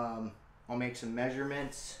 I'll make some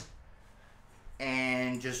measurements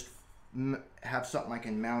and just have something I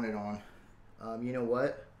can mount it on. You know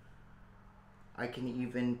what? I can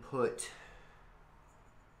even put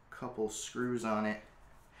a couple screws on it.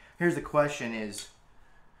 Here's the question is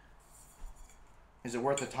it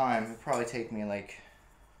worth the time? It'd probably take me like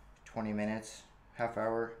 20 minutes, half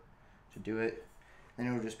hour to do it. Then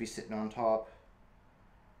it would just be sitting on top.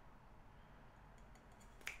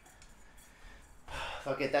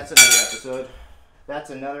 Fuck it, that's another episode. That's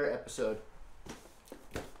another episode.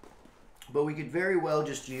 But we could very well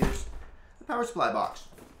just use the power supply box.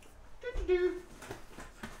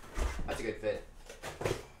 That's a good fit.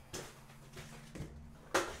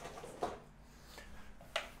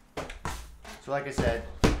 So like I said,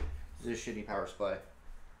 this is a shitty power supply.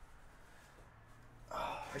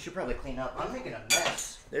 Oh, I should probably clean up. I'm making a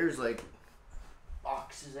mess. There's like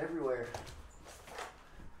boxes everywhere.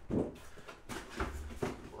 Why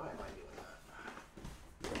am I doing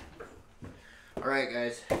that? Alright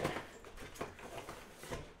guys.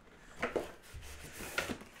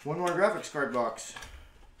 One more graphics card box.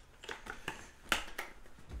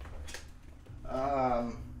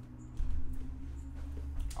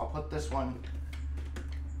 I'll put this one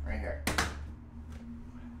right here.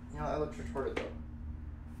 You know, that looks retarded though.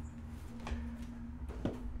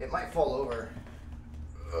 It might fall over.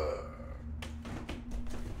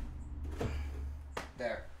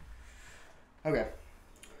 There. Okay.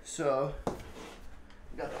 So,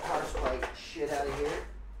 we got the power supply shit out of here.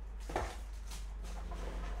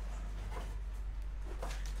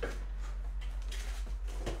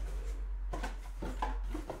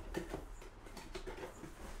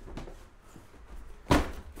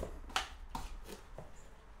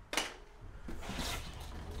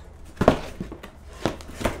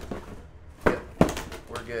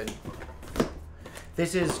 Good.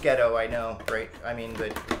 This is ghetto, I know, right? I mean,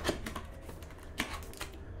 but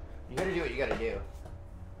You gotta do what you gotta do.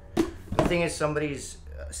 The thing is, somebody's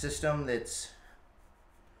system that's...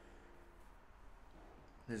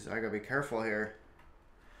 I gotta be careful here.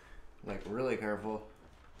 Like, really careful.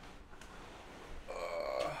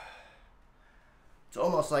 It's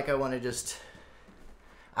almost like I want to just...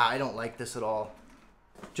 I don't like this at all.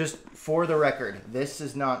 Just for the record, this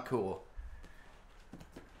is not cool.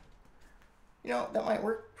 You know, that might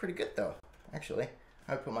work pretty good though, actually.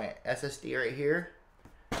 I put my SSD right here.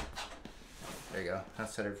 There you go.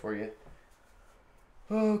 That's set it for you.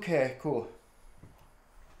 Okay, cool.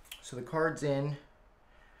 So the card's in.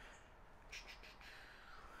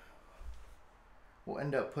 We'll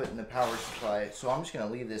end up putting the power supply. So I'm just going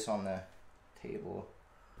to leave this on the table.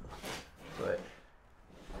 But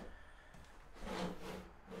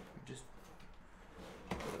just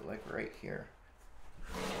put it like right here.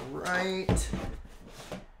 Right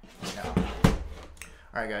now.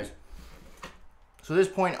 Alright guys. So at this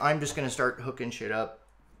point I'm just going to start hooking shit up.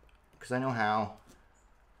 Because I know how.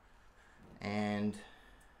 And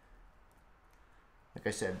like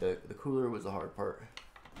I said, the cooler was the hard part.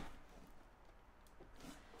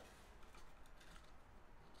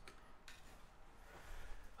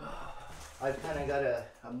 I've kind of got a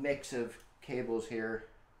mix of cables here.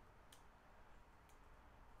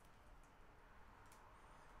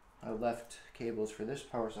 I left cables for this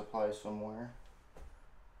power supply somewhere.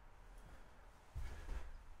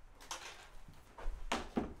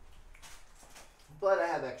 But I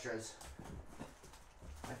have extras.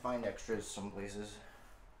 I find extras some places.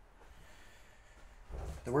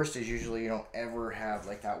 The worst is usually you don't ever have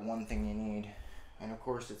like that one thing you need. And of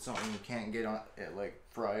course it's something you can't get on at like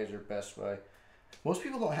Fry's or Best Buy. Most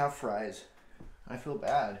people don't have Fry's. I feel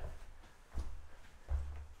bad.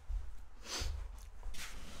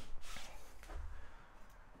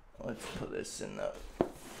 Let's put this in the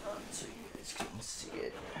so you guys can see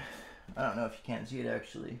it. I don't know if you can't see it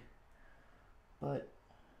actually, but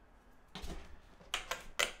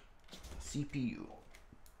CPU.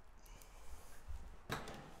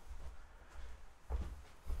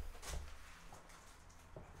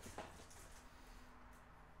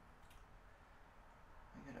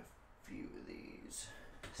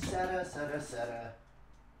 SATA.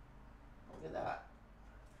 Look at that.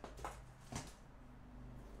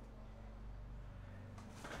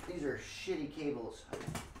 These are shitty cables.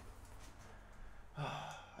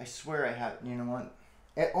 I swear I have, you know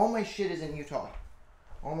what? All my shit is in Utah.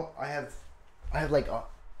 I have like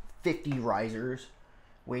 50 risers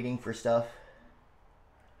waiting for stuff.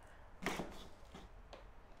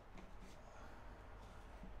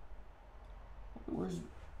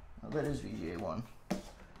 That is VGA 1.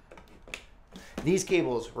 These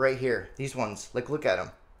cables right here, these ones, like look at them.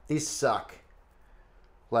 These suck.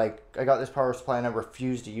 Like I got this power supply and I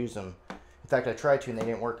refused to use them. In fact, I tried to and they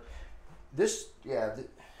didn't work. This, yeah,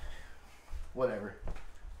 whatever.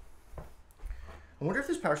 I wonder if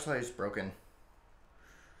this power supply is broken.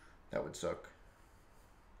 That would suck.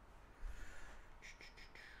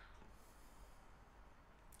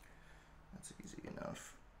 That's easy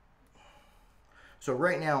enough. So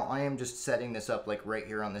right now I am just setting this up like right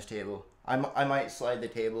here on this table. I might slide the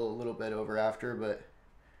table a little bit over after, but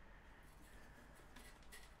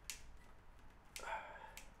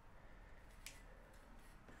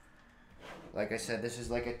like I said, this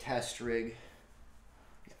is like a test rig.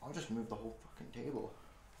 Yeah, I'll just move the whole fucking table.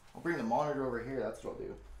 I'll bring the monitor over here, that's what I'll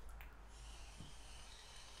do.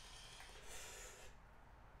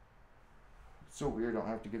 It's so weird, I don't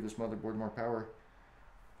have to give this motherboard more power.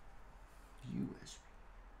 USB.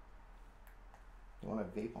 Don't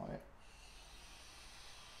want to vape on it.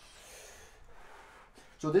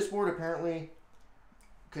 So this board apparently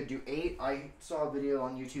could do 8. I saw a video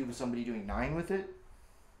on YouTube of somebody doing 9 with it,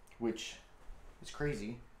 which is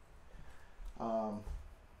crazy. But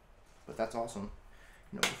that's awesome.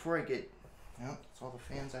 You know, before I get, well, that's all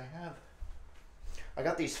the fans I have. I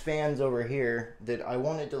got these fans over here that I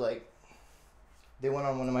wanted to like, they went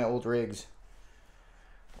on one of my old rigs.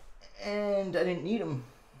 And I didn't need them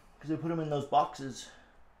because I put them in those boxes.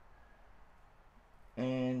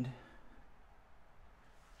 And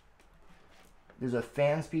there's a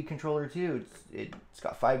fan speed controller too. It's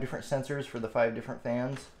got 5 different sensors for the 5 different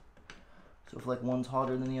fans. So if like one's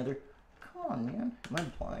hotter than the other, come on, man. Am I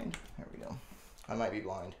blind? There we go. I might be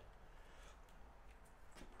blind.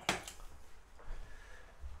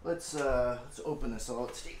 Let's open this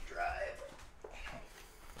solid state drive.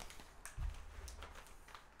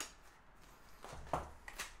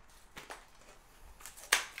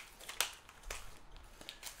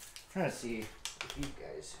 Trying to see if you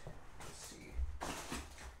guys can see.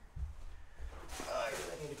 I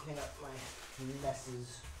really need to clean up my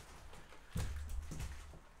messes.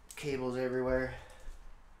 cables everywhere.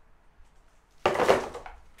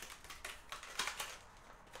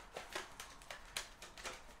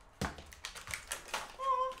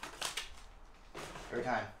 Every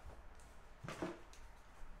time.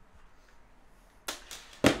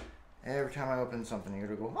 Every time I open something, you're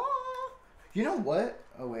gonna go, ah! You know what?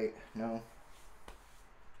 Oh wait, no.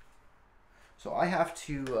 So I have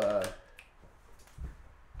to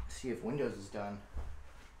see if Windows is done.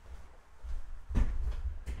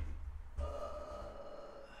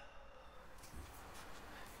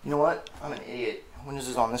 You know what? I'm an idiot. Windows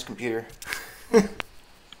is on this computer.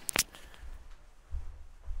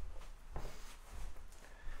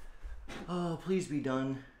 Oh, please be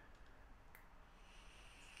done.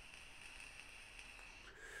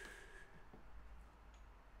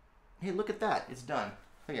 Hey, look at that. It's done.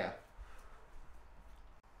 Oh, yeah.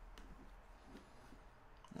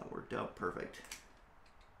 That worked out perfect.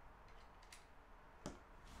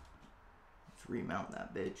 Let's remount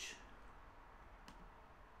that bitch.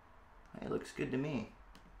 Hey, it looks good to me.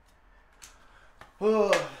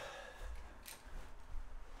 Oh.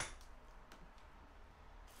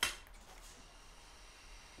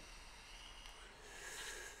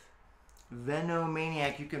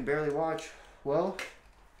 Venomaniac, you can barely watch. Well,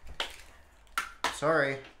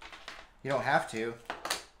 sorry. You don't have to.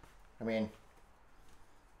 I mean,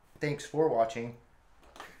 thanks for watching.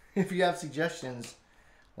 If you have suggestions,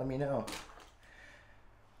 let me know.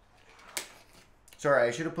 Sorry,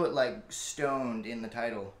 I should have put like stoned in the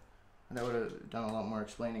title. That would have done a lot more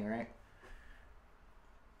explaining, right?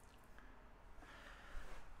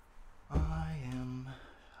 I am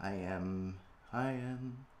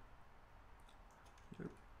your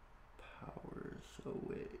power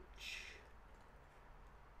switch.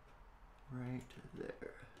 Right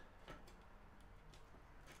there.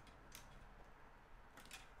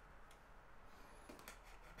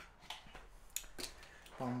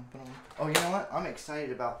 Oh, you know what? I'm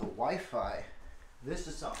excited about the Wi-Fi. This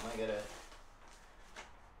is something I gotta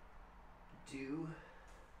do.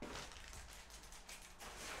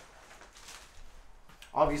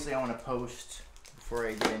 Obviously, I want to post before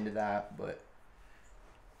I get into that, but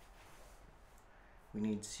we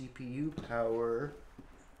need CPU power.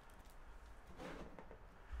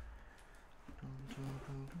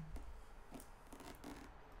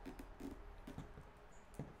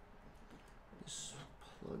 This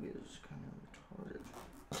plug is kind of retarded.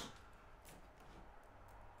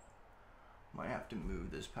 Might have to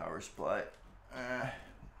move this power supply.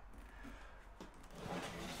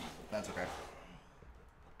 That's okay.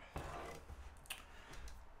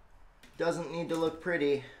 Doesn't need to look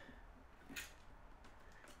pretty.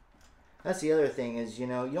 That's the other thing is, you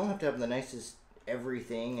know, you don't have to have the nicest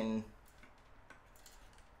everything and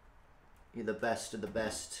you're the best of the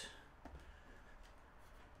best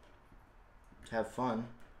to have fun.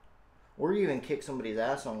 Or even kick somebody's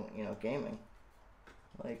ass on, you know, gaming.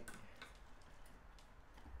 Like,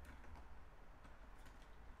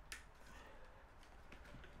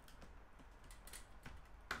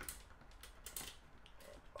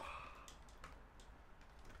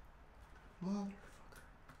 motherfucker.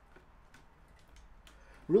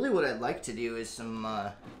 Really what I'd like to do is some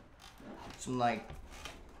like,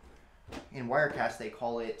 in Wirecast they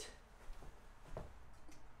call it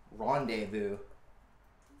rendezvous.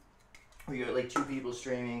 Where you got like two people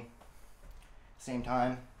streaming same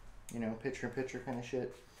time, you know, picture in picture kind of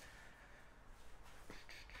shit.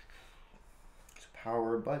 It's a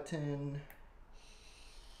power button.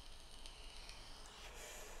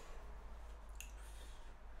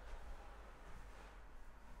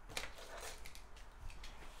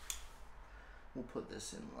 We'll put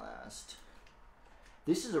this in last.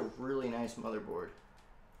 This is a really nice motherboard.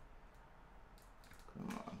 Come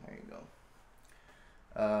on, there you go.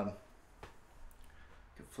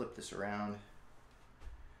 Could flip this around.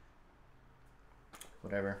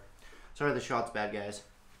 Whatever. Sorry the shot's bad, guys.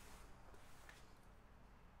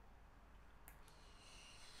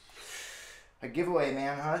 A giveaway,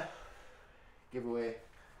 man, huh? Giveaway.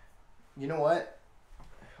 You know what?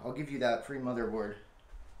 I'll give you that free motherboard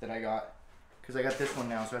that I got. Because I got this one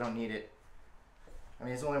now, so I don't need it. I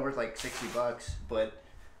mean, it's only worth like 60 bucks, but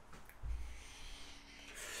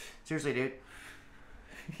seriously, dude,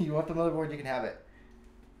 you want the motherboard, you can have it.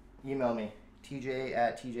 Email me,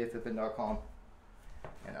 tj@tjfippin.com,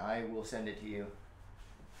 and I will send it to you.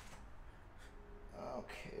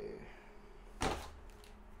 Okay.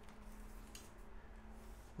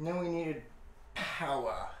 Then we needed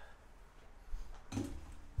power.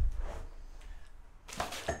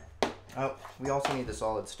 Oh, we also need the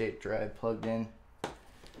solid state drive plugged in.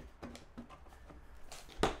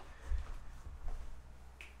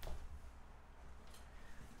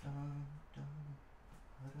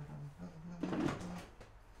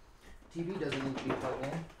 TV doesn't need to be plugged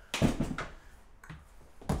in.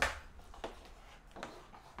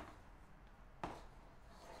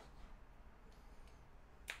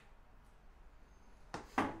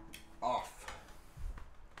 Off.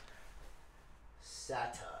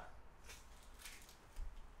 SATA.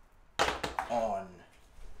 On.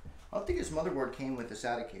 I don't think this motherboard came with the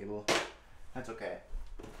SATA cable. That's okay.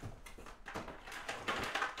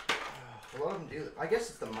 A lot of them do. I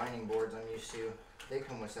guess it's the mining boards I'm used to. They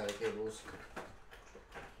come with SATA cables.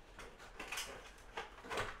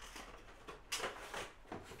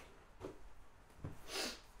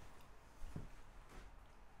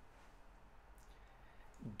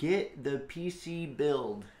 Get the PC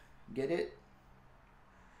build. Get it?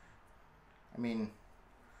 I mean,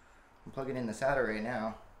 I'm plugging in the SATA right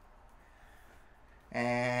now.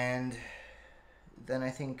 And then I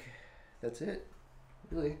think that's it.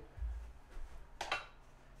 Really.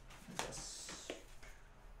 Yes.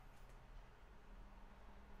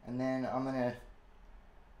 And then I'm gonna,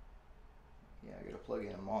 I gotta plug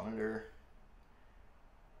in a monitor.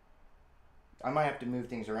 I might have to move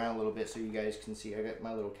things around a little bit so you guys can see. I got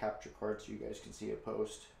my little capture card so you guys can see a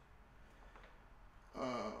post.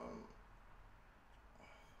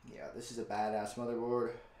 Yeah, this is a badass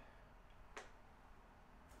motherboard.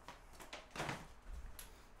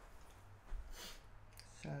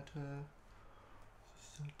 SATA.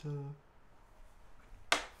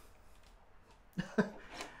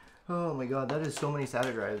 Oh my god, that is so many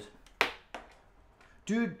SATA drives.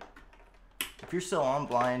 Dude, if you're still on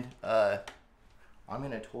Blind, I'm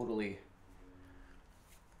gonna totally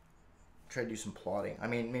try to do some plotting. I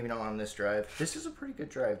mean, maybe not on this drive. This is a pretty good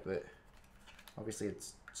drive, but obviously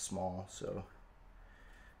it's small, so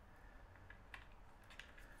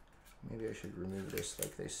maybe I should remove this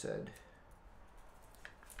like they said.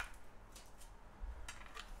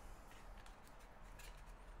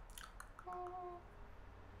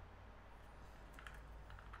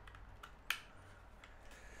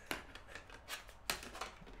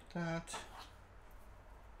 That.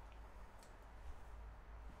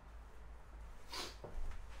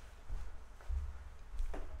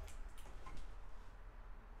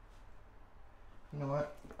 You know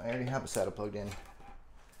what? I already have a SATA plugged in.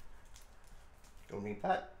 Don't need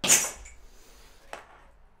that. Which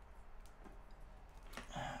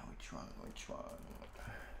one? Which one?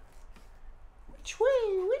 Which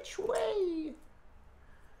way? Which way?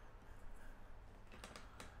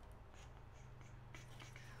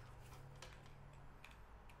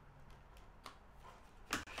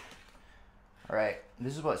 Alright,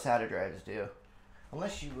 this is what SATA drives do.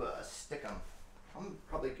 Unless you stick them. I'm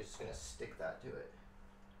probably just going to stick that to it.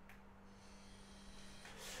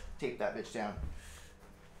 Tape that bitch down.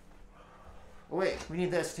 Oh wait, we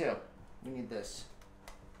need this too. We need this.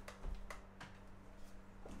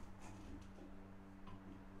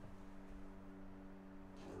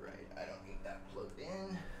 Alright, I don't need that plugged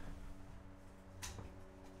in.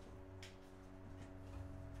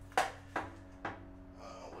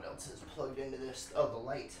 What else is plugged into this? Oh, the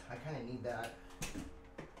light. I kind of need that.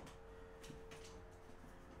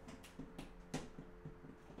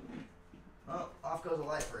 Oh, off goes the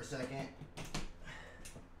light for a second.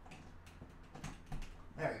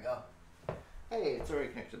 There we go. Hey, it's already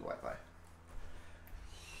connected to the Wi-Fi.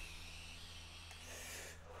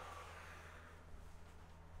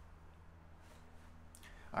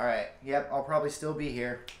 Alright, yep, I'll probably still be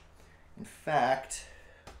here. In fact,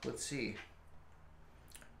 let's see.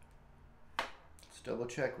 Let's double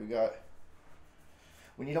check.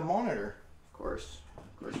 We need a monitor. Of course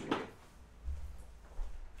we do.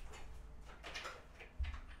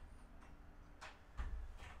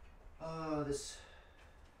 This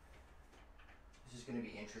is going to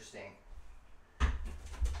be interesting.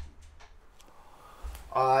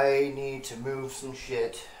 I need to move some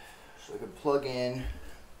shit so I can plug in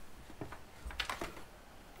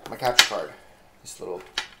my capture card. This little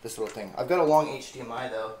thing. I've got a long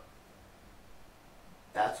HDMI though.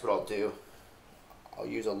 That's what I'll do. I'll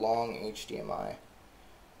use a long HDMI.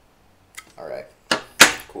 Alright.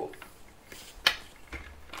 Cool.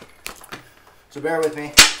 So bear with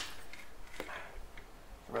me.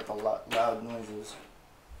 About the loud noises.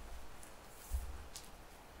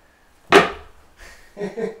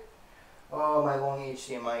 Oh, my long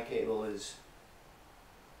HDMI cable is...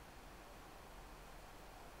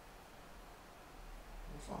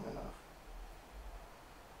 It's long enough.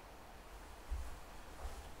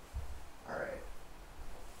 Alright.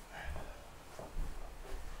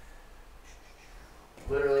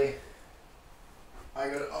 Literally, I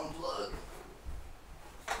gotta unplug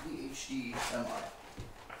the HDMI.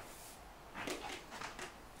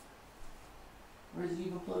 Where is it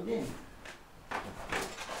even plugged in?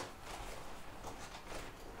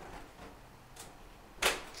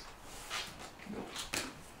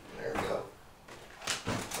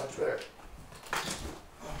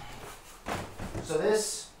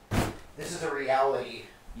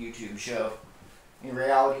 YouTube show. In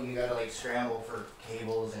reality, you gotta like scramble for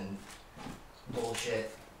cables and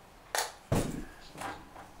bullshit.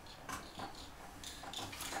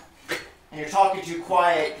 And you're talking too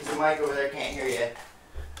quiet because the mic over there can't hear you.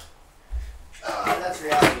 That's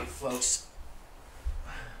reality, folks.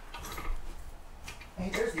 Hey,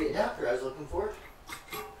 there's the adapter I was looking for.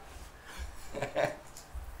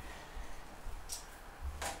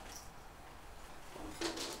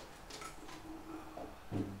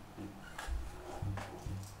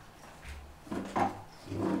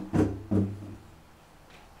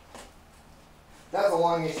 That's the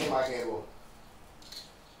longest HDMI cable.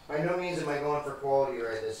 By no means am I going for quality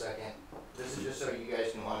right this second. This is just so you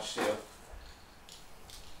guys can watch too.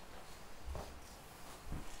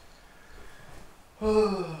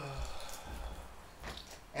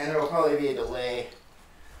 And there will probably be a delay.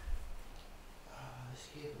 This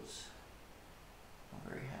cable's not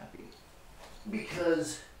very happy.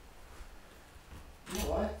 Because, you know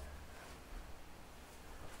what?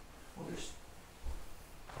 Well, there's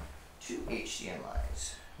 2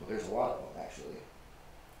 HDMIs. Well, there's a lot of them actually.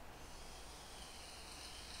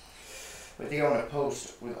 But I think I want to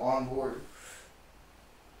post with onboard.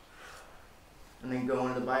 And then go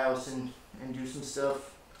into the BIOS and do some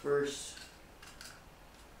stuff first.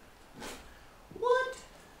 What?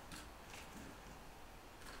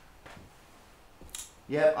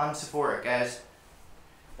 Yep, I'm Sephoric, guys.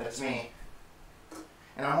 That's me.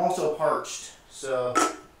 And I'm also parched, so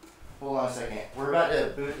hold on a second. We're about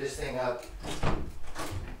to boot this thing up.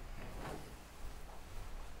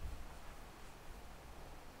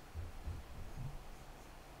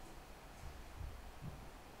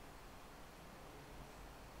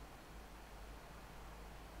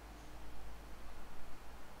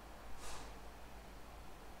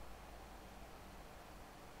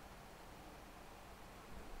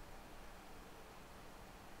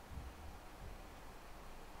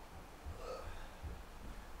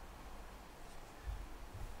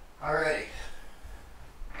 Alrighty.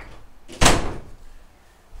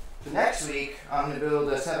 So next week, I'm going to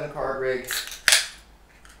build a 7-card rig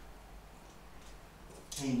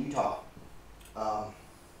in Utah.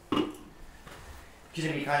 It's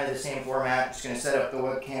going to be kind of the same format. Just going to set up the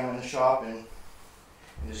webcam in the shop and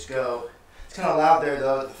just go. It's kind of loud there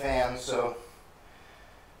though with the fans, so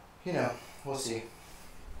you know, we'll see.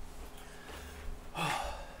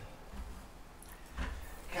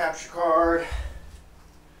 Capture card.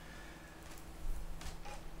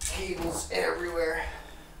 Cables everywhere.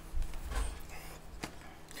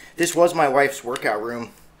 This was my wife's workout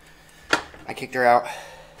room. I kicked her out.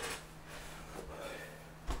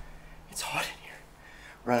 It's hot in here.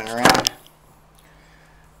 Running around.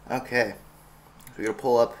 Okay. So we're gonna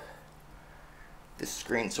pull up this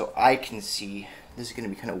screen so I can see. This is gonna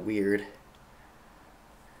be kind of weird.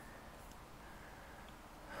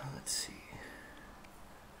 Let's see.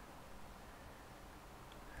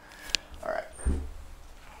 Alright.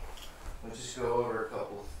 Let's just go over a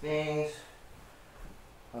couple things.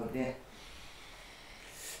 Plugged in.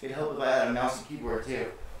 It'd help if I had a mouse and keyboard too.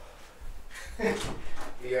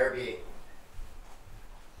 BRB.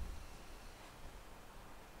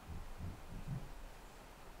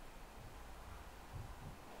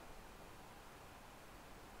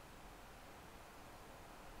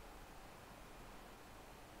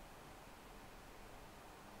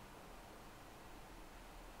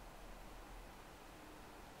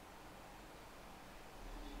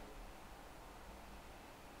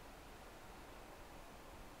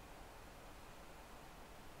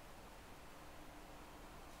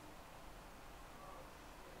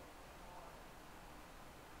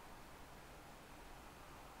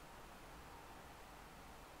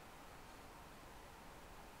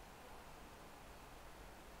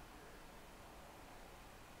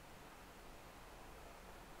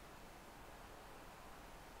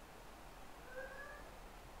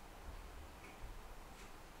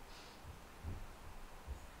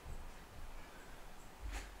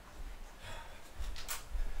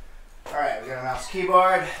 Alright, we got a mouse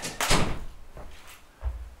keyboard.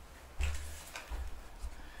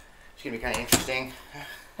 It's gonna be kind of interesting.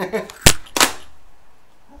 We got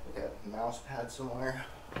a mouse pad somewhere.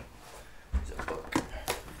 There's a book.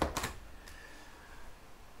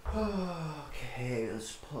 Okay,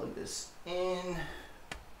 let's plug this in.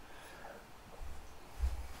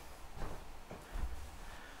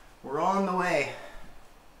 We're on the way.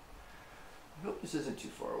 I hope this isn't too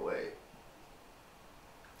far away.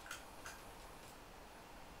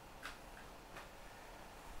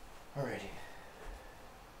 Alrighty.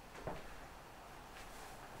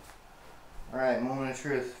 Alright, moment of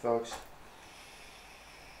truth, folks.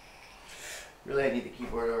 Really, I need the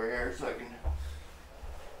keyboard over here so I can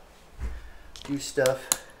do stuff.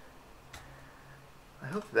 I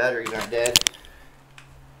hope the batteries aren't dead.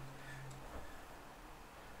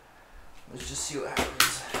 Let's just see what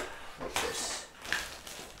happens like this.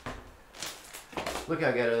 Look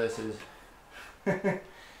how ghetto this is. I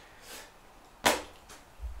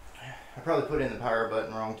probably put in the power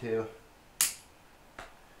button wrong too.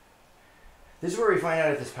 This is where we find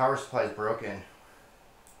out if this power supply is broken.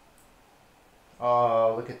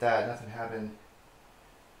 Oh, look at that. Nothing happened.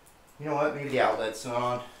 You know what? Maybe the outlet's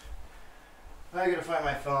on. I gotta find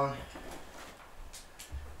my phone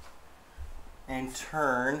and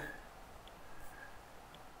turn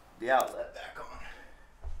the outlet back on.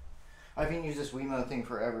 I haven't used this Wiimote thing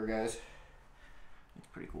forever, guys. It's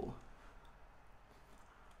pretty cool.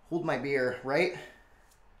 Hold my beer, right?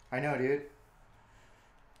 I know, dude.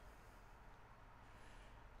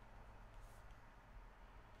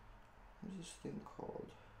 What is this thing called?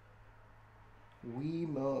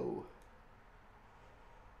 Wiimote.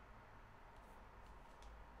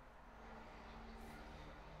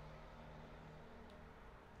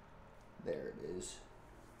 There it is.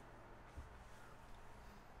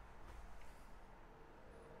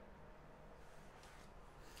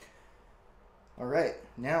 All right,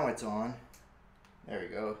 now it's on. There we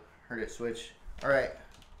go. Heard it switch. All right,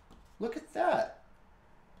 look at that.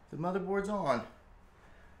 The motherboard's on.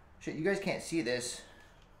 Shit, you guys can't see this,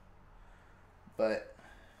 but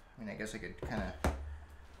I mean, I guess I could kind of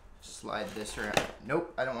slide this around.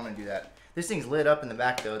 Nope, I don't want to do that. This thing's lit up in the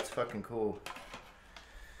back though. It's fucking cool.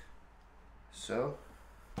 So,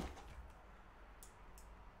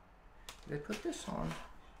 did I put this on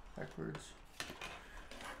backwards?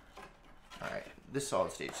 Alright, this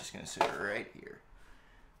solid state's just going to sit right here.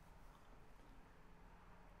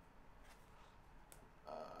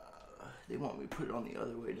 They want me to put it on the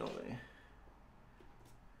other way, don't they?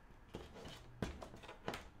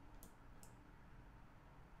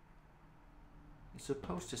 It's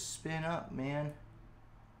supposed to spin up, man.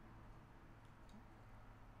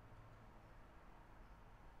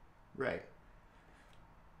 Right.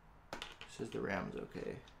 Says the RAM's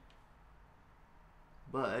okay.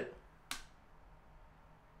 But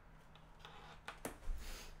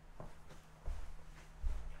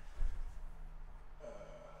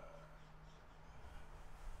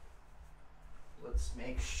let's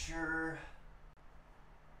make sure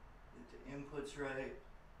that the input's right.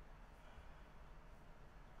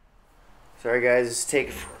 Sorry guys, it's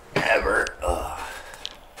taking forever. Ugh.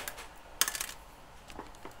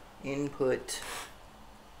 Input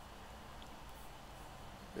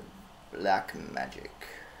the black magic.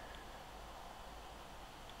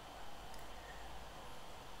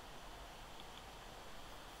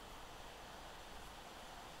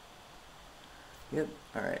 Yep,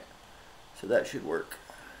 alright. So that should work.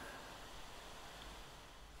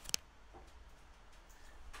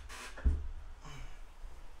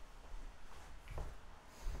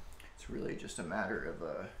 It's really just a matter of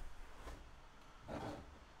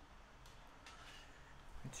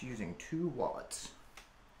it's using 2 watts.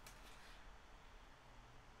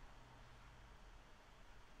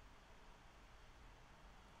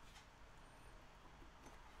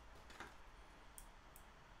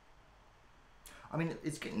 I mean,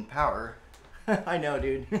 it's getting power. I know,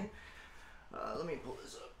 dude. Let me pull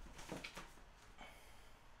this up.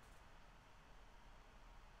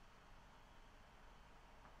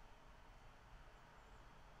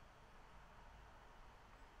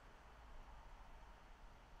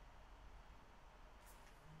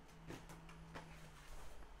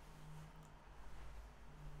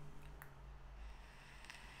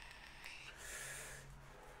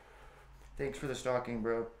 Thanks for the stalking,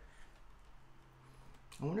 bro.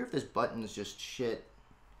 I wonder if this button is just shit.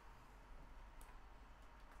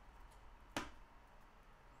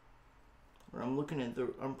 Or I'm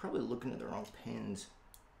probably looking at the wrong pins.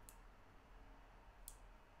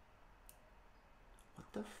 What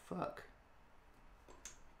the fuck?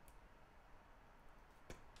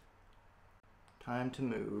 Time to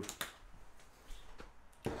move.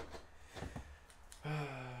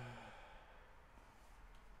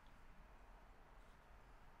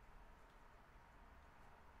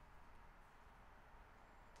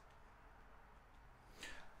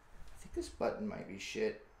 This button might be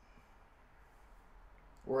shit,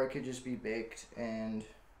 or I could just be baked and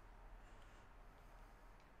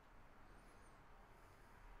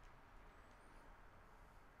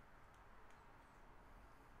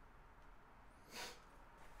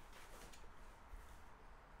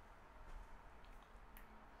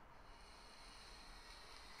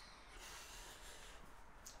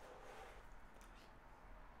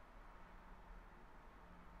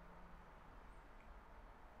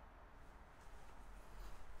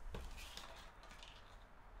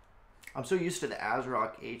I'm so used to the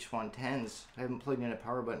ASRock H110s. I haven't plugged in a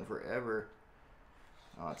power button forever.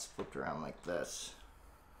 Oh, it's flipped around like this.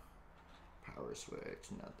 Power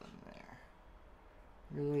switch, nothing there.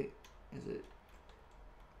 Really? Is it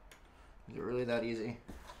really that easy?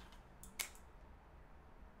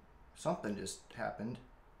 Something just happened.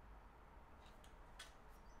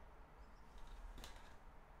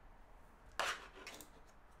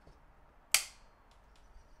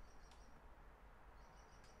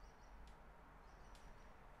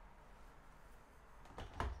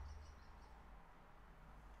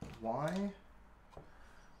 Why?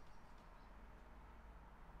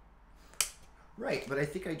 Right, but I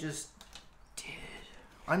think I just did.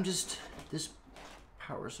 This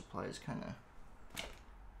power supply is kind of...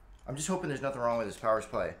 I'm just hoping there's nothing wrong with this power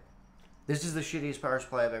supply. This is the shittiest power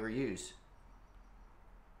supply I've ever used.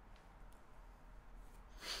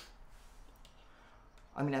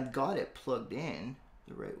 I mean, I've got it plugged in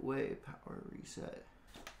the right way. Power reset.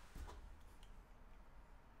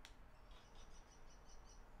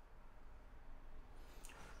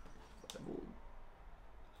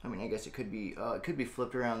 I mean, I guess it could be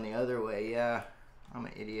flipped around the other way. Yeah, I'm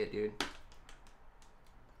an idiot, dude.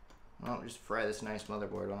 Well, just fry this nice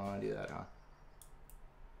motherboard. I don't want to do that, huh?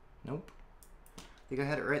 Nope. I think I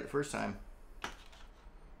had it right the first time.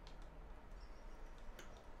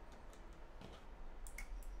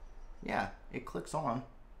 Yeah, it clicks on.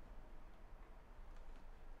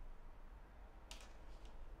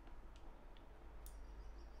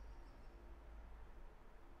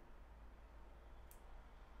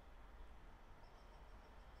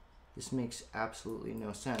 This makes absolutely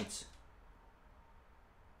no sense.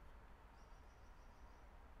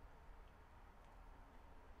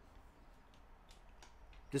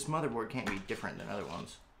 This motherboard can't be different than other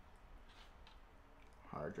ones.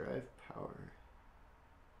 Hard drive, power.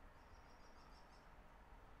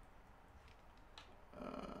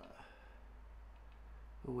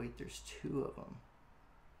 Oh wait, there's two of them.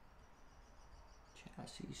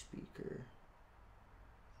 Chassis, speaker.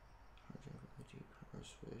 Hard drive, LG, power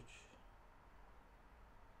switch.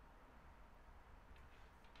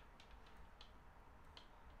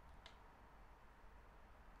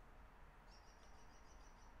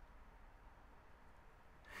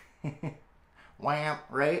 Wham,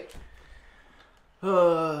 right?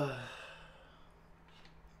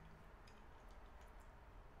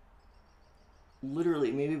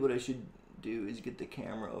 Literally, maybe what I should do is get the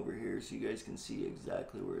camera over here so you guys can see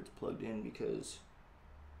exactly where it's plugged in, because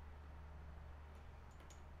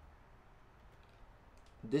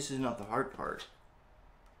this is not the hard part.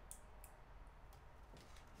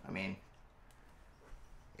 I mean,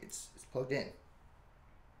 it's plugged in.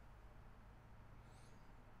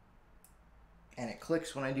 And it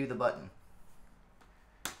clicks when I do the button.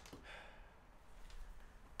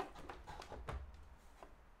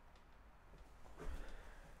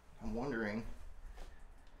 I'm wondering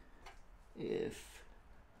if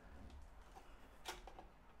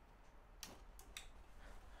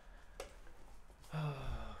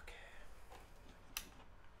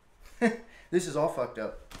okay. This is all fucked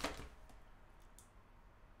up.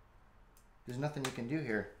 There's nothing you can do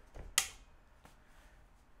here.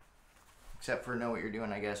 Except for know what you're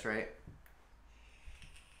doing, I guess, right?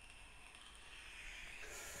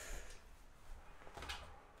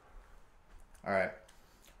 All right,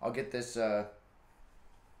 I'll get this set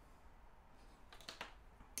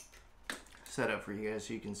up for you guys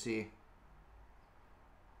so you can see.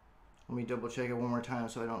 Let me double check it one more time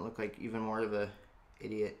so I don't look like even more of a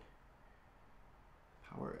idiot.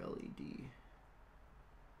 Power LED.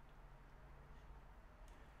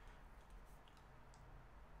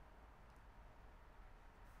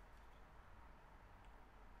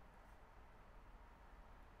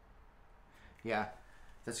 Yeah,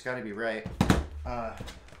 that's got to be right.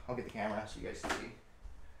 I'll get the camera so you guys can see.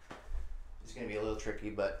 It's going to be a little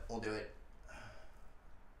tricky, but we'll do it.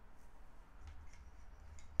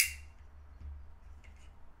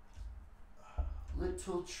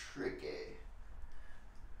 Little tricky.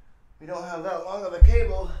 We don't have that long of a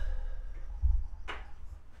cable.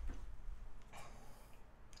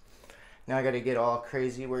 Now I got to get all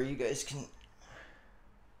crazy where you guys can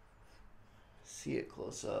see it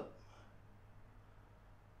close up.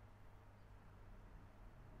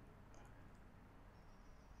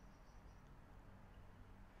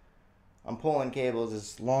 I'm pulling cables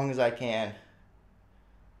as long as I can.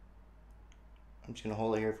 I'm just gonna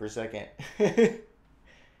hold it here for a second.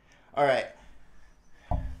 All right.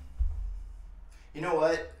 You know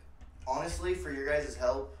what? Honestly, for your guys'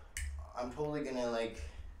 help, I'm totally gonna, like,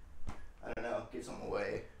 I don't know, give something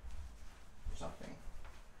away or something.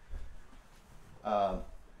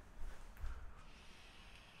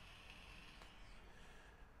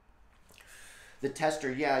 The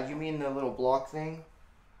tester, yeah, you mean the little block thing?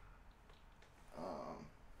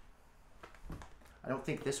 I don't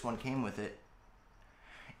think this one came with it.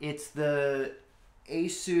 It's the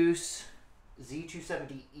Asus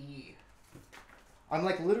Z270E. I'm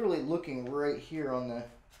like literally looking right here on the...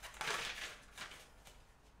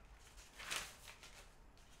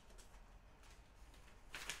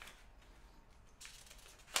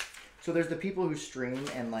 So there's the people who stream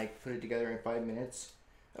and like put it together in 5 minutes.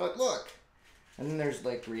 Oh, look! And then there's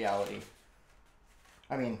like reality.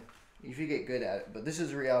 I mean, if you get good at it, but this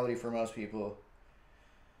is reality for most people.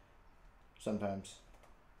 Sometimes.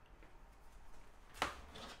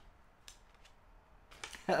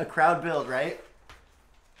 A crowd build, right?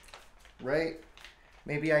 Right?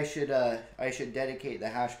 Maybe I should dedicate the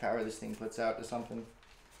hash power this thing puts out to something.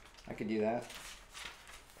 I could do that.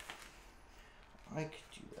 I could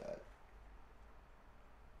do that.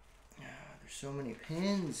 There's so many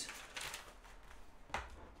pins.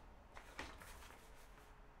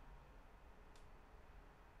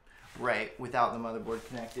 Right, without the motherboard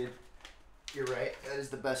connected. You're right, that is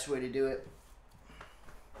the best way to do it.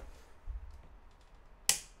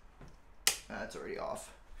 That's already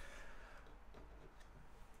off.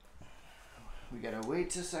 We gotta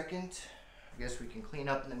wait a second. I guess we can clean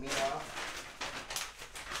up in the meanwhile.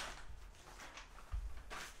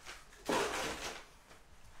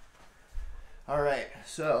 All right,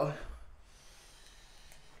 so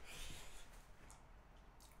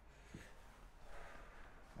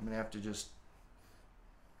I'm gonna have to just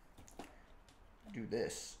do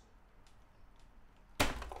this.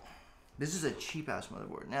 This is a cheap ass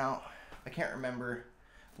motherboard. Now, I can't remember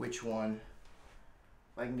which one.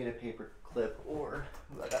 If I can get a paper clip, or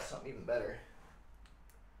ooh, I got something even better.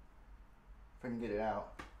 If I can get it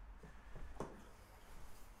out.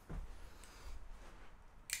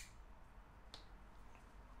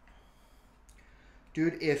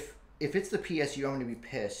 Dude, if it's the PSU, I'm gonna be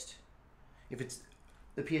pissed. If it's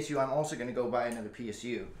the PSU, I'm also gonna go buy another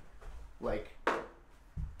PSU. Like,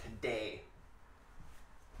 today.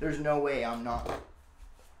 There's no way I'm not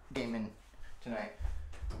gaming tonight.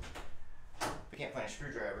 I can't find a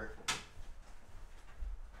screwdriver.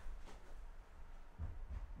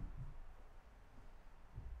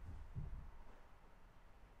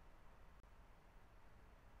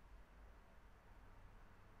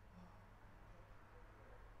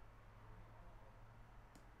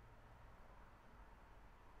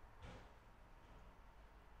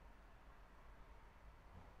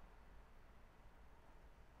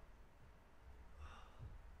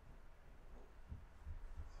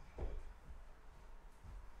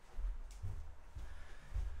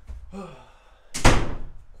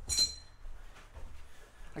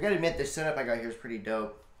 I gotta admit, this setup I got here is pretty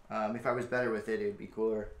dope. If I was better with it, it'd be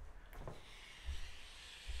cooler.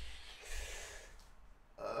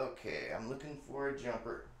 Okay, I'm looking for a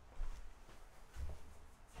jumper.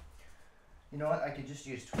 You know what? I could just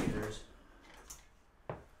use tweezers.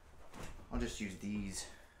 I'll just use these.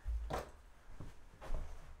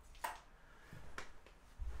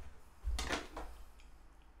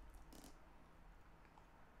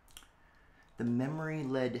 The memory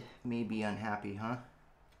LED may be unhappy, huh?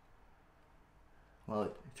 Well,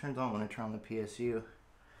 it turns on when I turn on the PSU.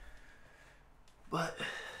 But,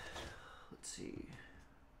 let's see.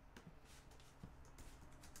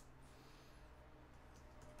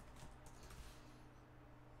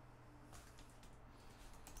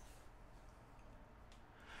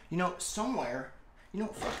 You know, somewhere, you know,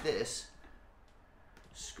 fuck this.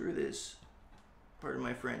 Screw this. Pardon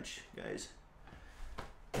my French, guys.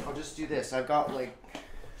 I'll just do this. I've got like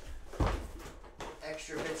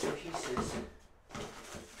extra bits and pieces.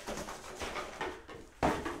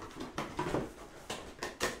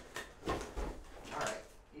 Alright,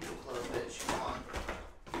 you can close, bitch. Come on.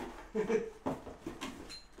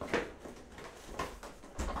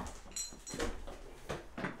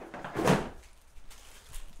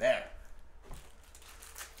 There.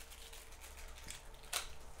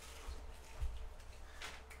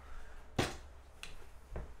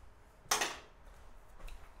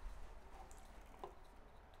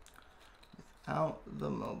 Without the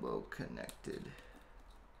Mobo connected.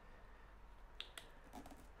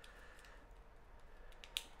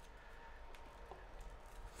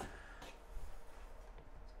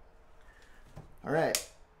 All right.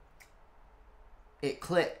 It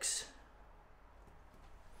clicks.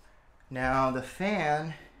 Now the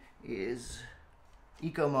fan is,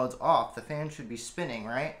 eco mode's off. The fan should be spinning,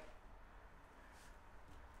 right?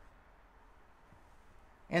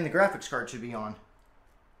 And the graphics card should be on.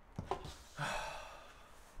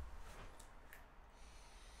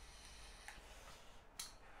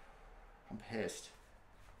 I'm pissed.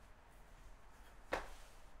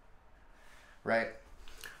 Right.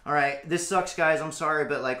 All right. This sucks, guys. I'm sorry,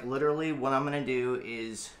 but like literally, what I'm gonna do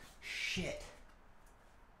is shit.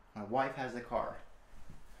 My wife has the car.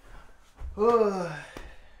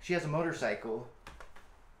 She has a motorcycle,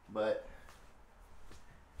 but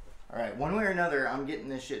all right. One way or another, I'm getting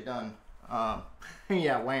this shit done.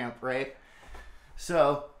 Yeah, lamp, right?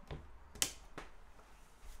 So.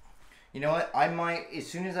 You know what? I might, as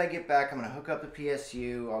soon as I get back, I'm going to hook up the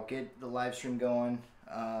PSU. I'll get the live stream going.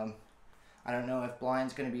 I don't know if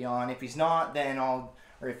Blind's going to be on. If he's not, then I'll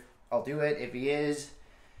do it. If he is,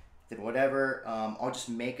 then whatever. I'll just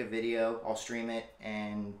make a video. I'll stream it,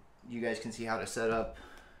 and you guys can see how to set up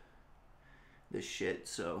this shit.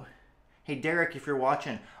 So, hey, Derek, if you're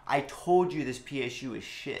watching, I told you this PSU is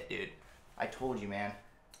shit, dude. I told you, man.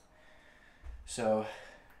 So...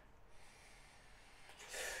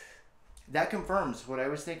 that confirms what I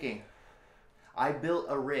was thinking. I built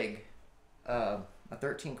a rig, a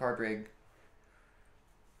 13 card rig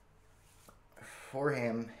for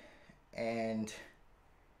him, and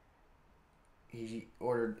he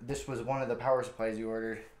ordered, this was one of the power supplies he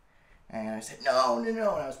ordered, and I said, no, and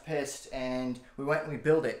I was pissed, and we went and we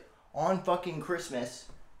built it on fucking Christmas.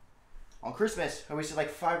 On Christmas, I wasted like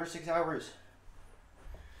 5 or 6 hours.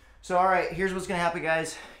 So, alright, here's what's gonna happen,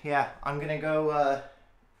 guys. Yeah, I'm gonna go,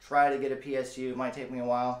 try to get a PSU. It might take me a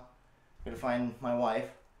while. I'm gonna find my wife,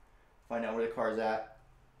 find out where the car's at.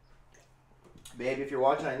 Babe, if you're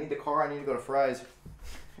watching, I need the car. I need to go to Fry's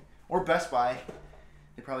or Best Buy.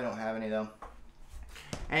 They probably don't have any though.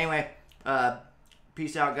 Anyway,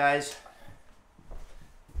 peace out, guys.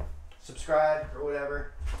 Subscribe or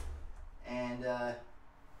whatever, and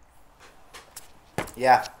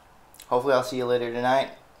yeah, hopefully I'll see you later tonight.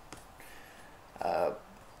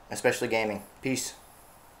 Especially gaming. Peace.